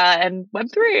data and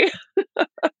Web3.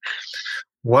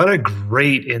 What a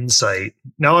great insight.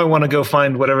 Now I want to go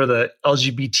find whatever the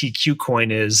LGBTQ coin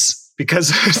is, because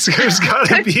there's got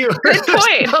to be. Good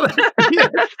point.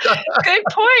 Good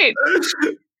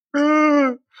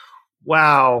point.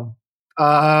 Wow.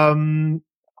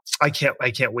 I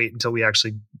can't wait until we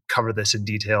actually cover this in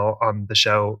detail on the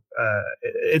show.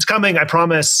 It's coming, I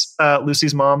promise.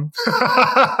 Lucy's mom.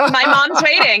 My mom's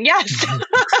waiting. Yes.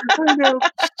 I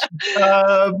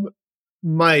know.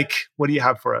 Mike, what do you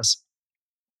have for us?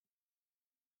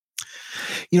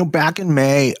 Back in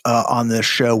May on this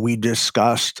show, we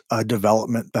discussed a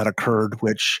development that occurred,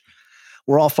 which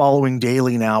we're all following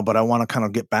daily now, but I want to kind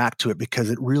of get back to it because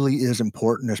it really is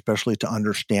important, especially to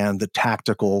understand the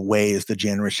tactical ways the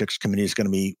January 6th committee is going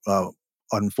to be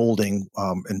unfolding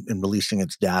and releasing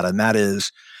its data. And that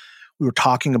is, we were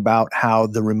talking about how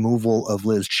the removal of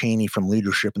Liz Cheney from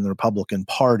leadership in the Republican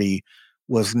Party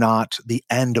was not the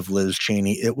end of Liz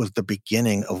Cheney. It was the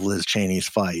beginning of Liz Cheney's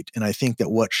fight. And I think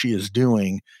that what she is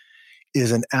doing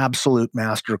is an absolute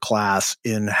masterclass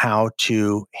in how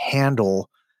to handle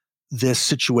this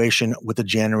situation with the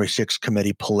January 6th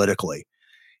committee politically.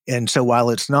 And so while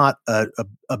it's not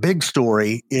a big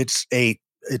story, it's a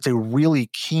really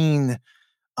keen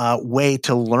way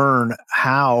to learn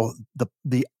how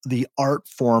the art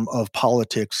form of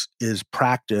politics is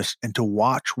practiced, and to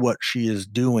watch what she is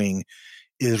doing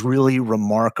is really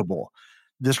remarkable.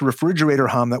 This refrigerator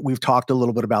hum that we've talked a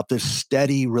little bit about, this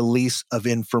steady release of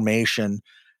information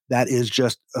that is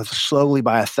just slowly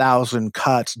by 1,000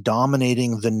 cuts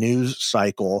dominating the news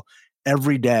cycle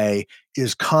every day,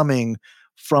 is coming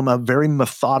from a very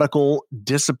methodical,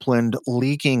 disciplined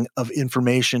leaking of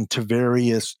information to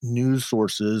various news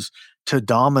sources to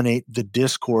dominate the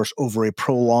discourse over a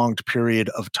prolonged period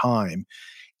of time.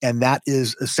 And that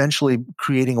is essentially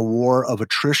creating a war of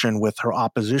attrition with her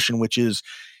opposition, which is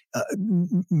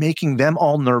making them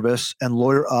all nervous and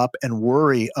lawyer up and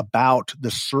worry about the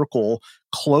circle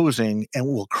closing, and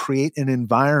will create an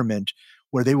environment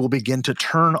where they will begin to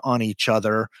turn on each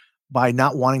other by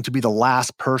not wanting to be the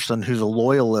last person who's a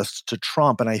loyalist to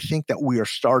Trump. And I think that we are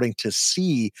starting to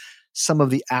see some of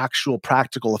the actual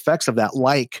practical effects of that,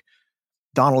 like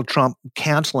Donald Trump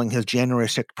canceling his January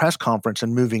 6th press conference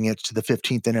and moving it to the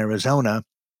 15th in Arizona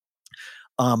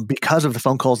because of the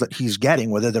phone calls that he's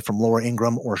getting, whether they're from Laura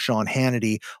Ingraham or Sean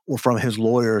Hannity or from his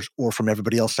lawyers or from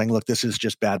everybody else saying, look, this is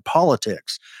just bad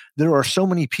politics. There are so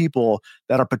many people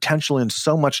that are potentially in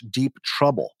so much deep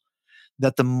trouble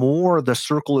that the more the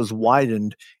circle is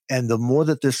widened and the more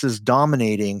that this is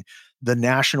dominating the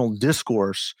national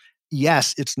discourse,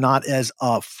 yes, it's not as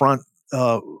front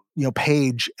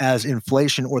page as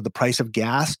inflation or the price of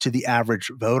gas to the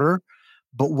average voter.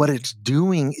 But what it's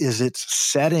doing is it's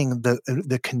setting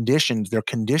the conditions. They're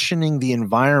conditioning the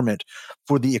environment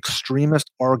for the extremist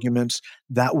arguments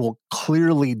that will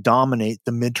clearly dominate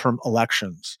the midterm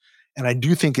elections. And I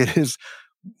do think it is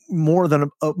more than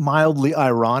mildly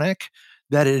ironic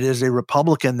that it is a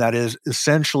Republican that is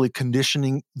essentially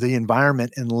conditioning the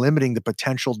environment and limiting the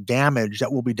potential damage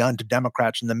that will be done to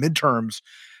Democrats in the midterms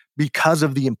because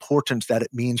of the importance that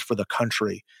it means for the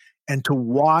country. And to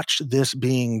watch this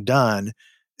being done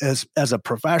as a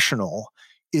professional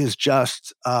is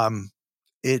just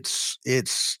it's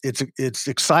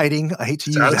exciting. I hate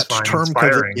to use that term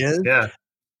because it is. Yeah.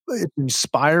 It's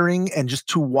inspiring, and just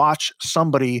to watch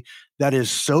somebody that is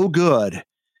so good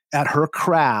at her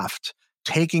craft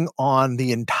taking on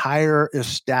the entire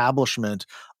establishment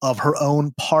of her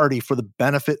own party for the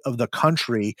benefit of the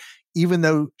country, even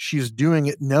though she's doing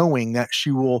it knowing that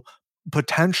she will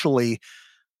potentially,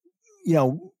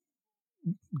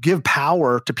 give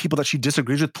power to people that she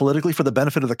disagrees with politically for the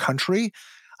benefit of the country.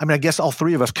 I mean, I guess all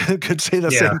three of us could say the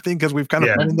same thing because we've kind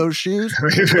of been in those shoes.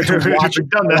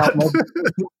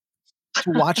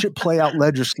 To watch it play out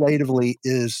legislatively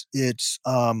is it's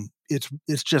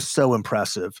just so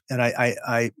impressive. And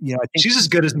I think she's as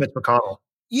good as Mitch McConnell.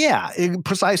 Yeah,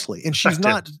 precisely. And she's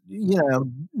not,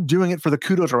 doing it for the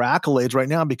kudos or accolades right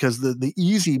now, because the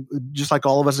easy, just like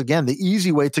all of us, again, the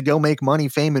easy way to go make money,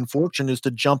 fame, and fortune is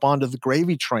to jump onto the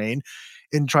gravy train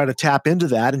and try to tap into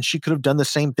that. And she could have done the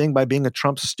same thing by being a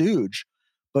Trump stooge.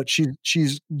 But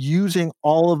she's using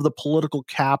all of the political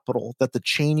capital that the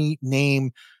Cheney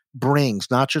name brings,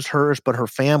 not just hers, but her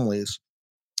family's,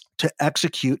 to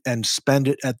execute and spend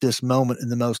it at this moment in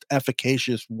the most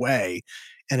efficacious way.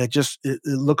 And it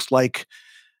looks like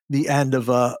the end of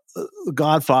a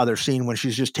Godfather scene when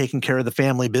she's just taking care of the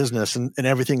family business, and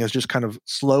everything is just kind of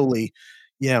slowly,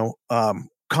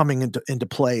 coming into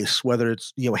place, whether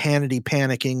it's, Hannity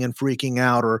panicking and freaking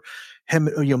out, or him,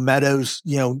 Meadows,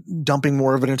 dumping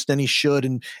more evidence than he should,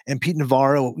 and Pete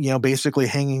Navarro, basically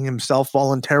hanging himself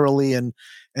voluntarily, and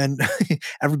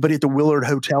everybody at the Willard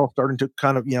Hotel starting to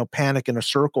kind of, panic in a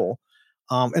circle.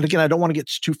 And again, I don't want to get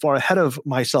too far ahead of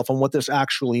myself on what this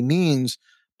actually means,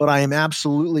 but I am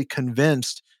absolutely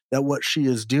convinced that what she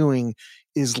is doing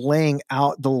is laying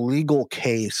out the legal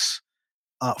case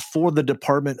for the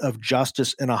Department of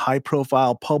Justice in a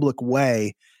high-profile public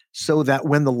way, so that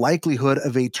when the likelihood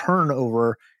of a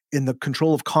turnover in the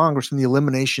control of Congress and the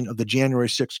elimination of the January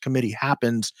 6th committee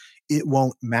happens, it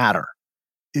won't matter.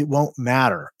 It won't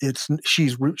matter.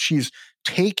 She's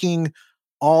taking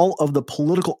all of the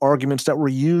political arguments that were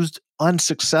used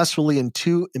unsuccessfully in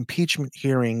 2 impeachment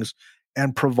hearings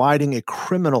and providing a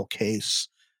criminal case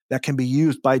that can be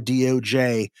used by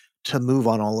DOJ to move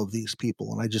on all of these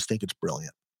people. And I just think it's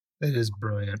brilliant. It is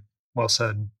brilliant. Well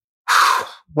said.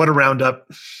 What a roundup.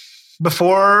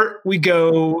 Before we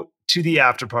go to the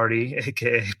after party,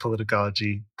 aka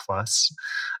Politicology Plus,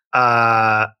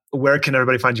 where can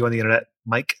everybody find you on the internet,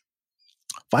 Mike?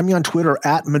 Find me on Twitter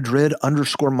at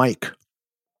Madrid_Mike.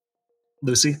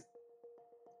 Lucy?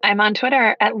 I'm on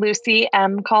Twitter at Lucy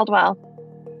M. Caldwell.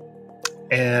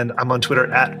 And I'm on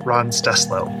Twitter at Ron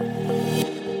Steslow.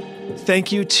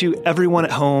 Thank you to everyone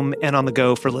at home and on the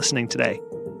go for listening today.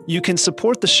 You can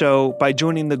support the show by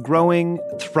joining the growing,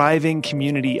 thriving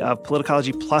community of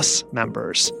Politicology Plus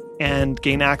members and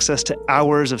gain access to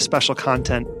hours of special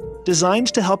content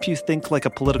designed to help you think like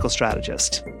a political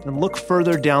strategist and look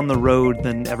further down the road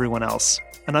than everyone else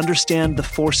and understand the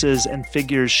forces and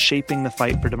figures shaping the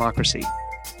fight for democracy.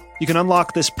 You can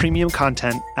unlock this premium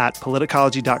content at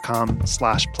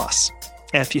politicology.com/plus.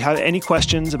 And if you have any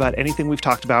questions about anything we've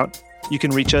talked about, you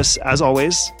can reach us, as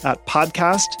always, at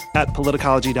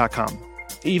podcast@politicology.com.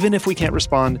 Even if we can't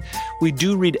respond, we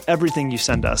do read everything you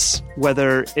send us,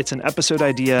 whether it's an episode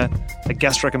idea, a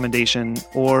guest recommendation,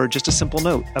 or just a simple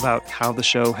note about how the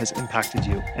show has impacted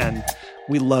you. And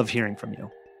we love hearing from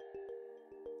you.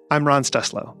 I'm Ron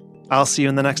Steslow. I'll see you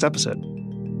in the next episode.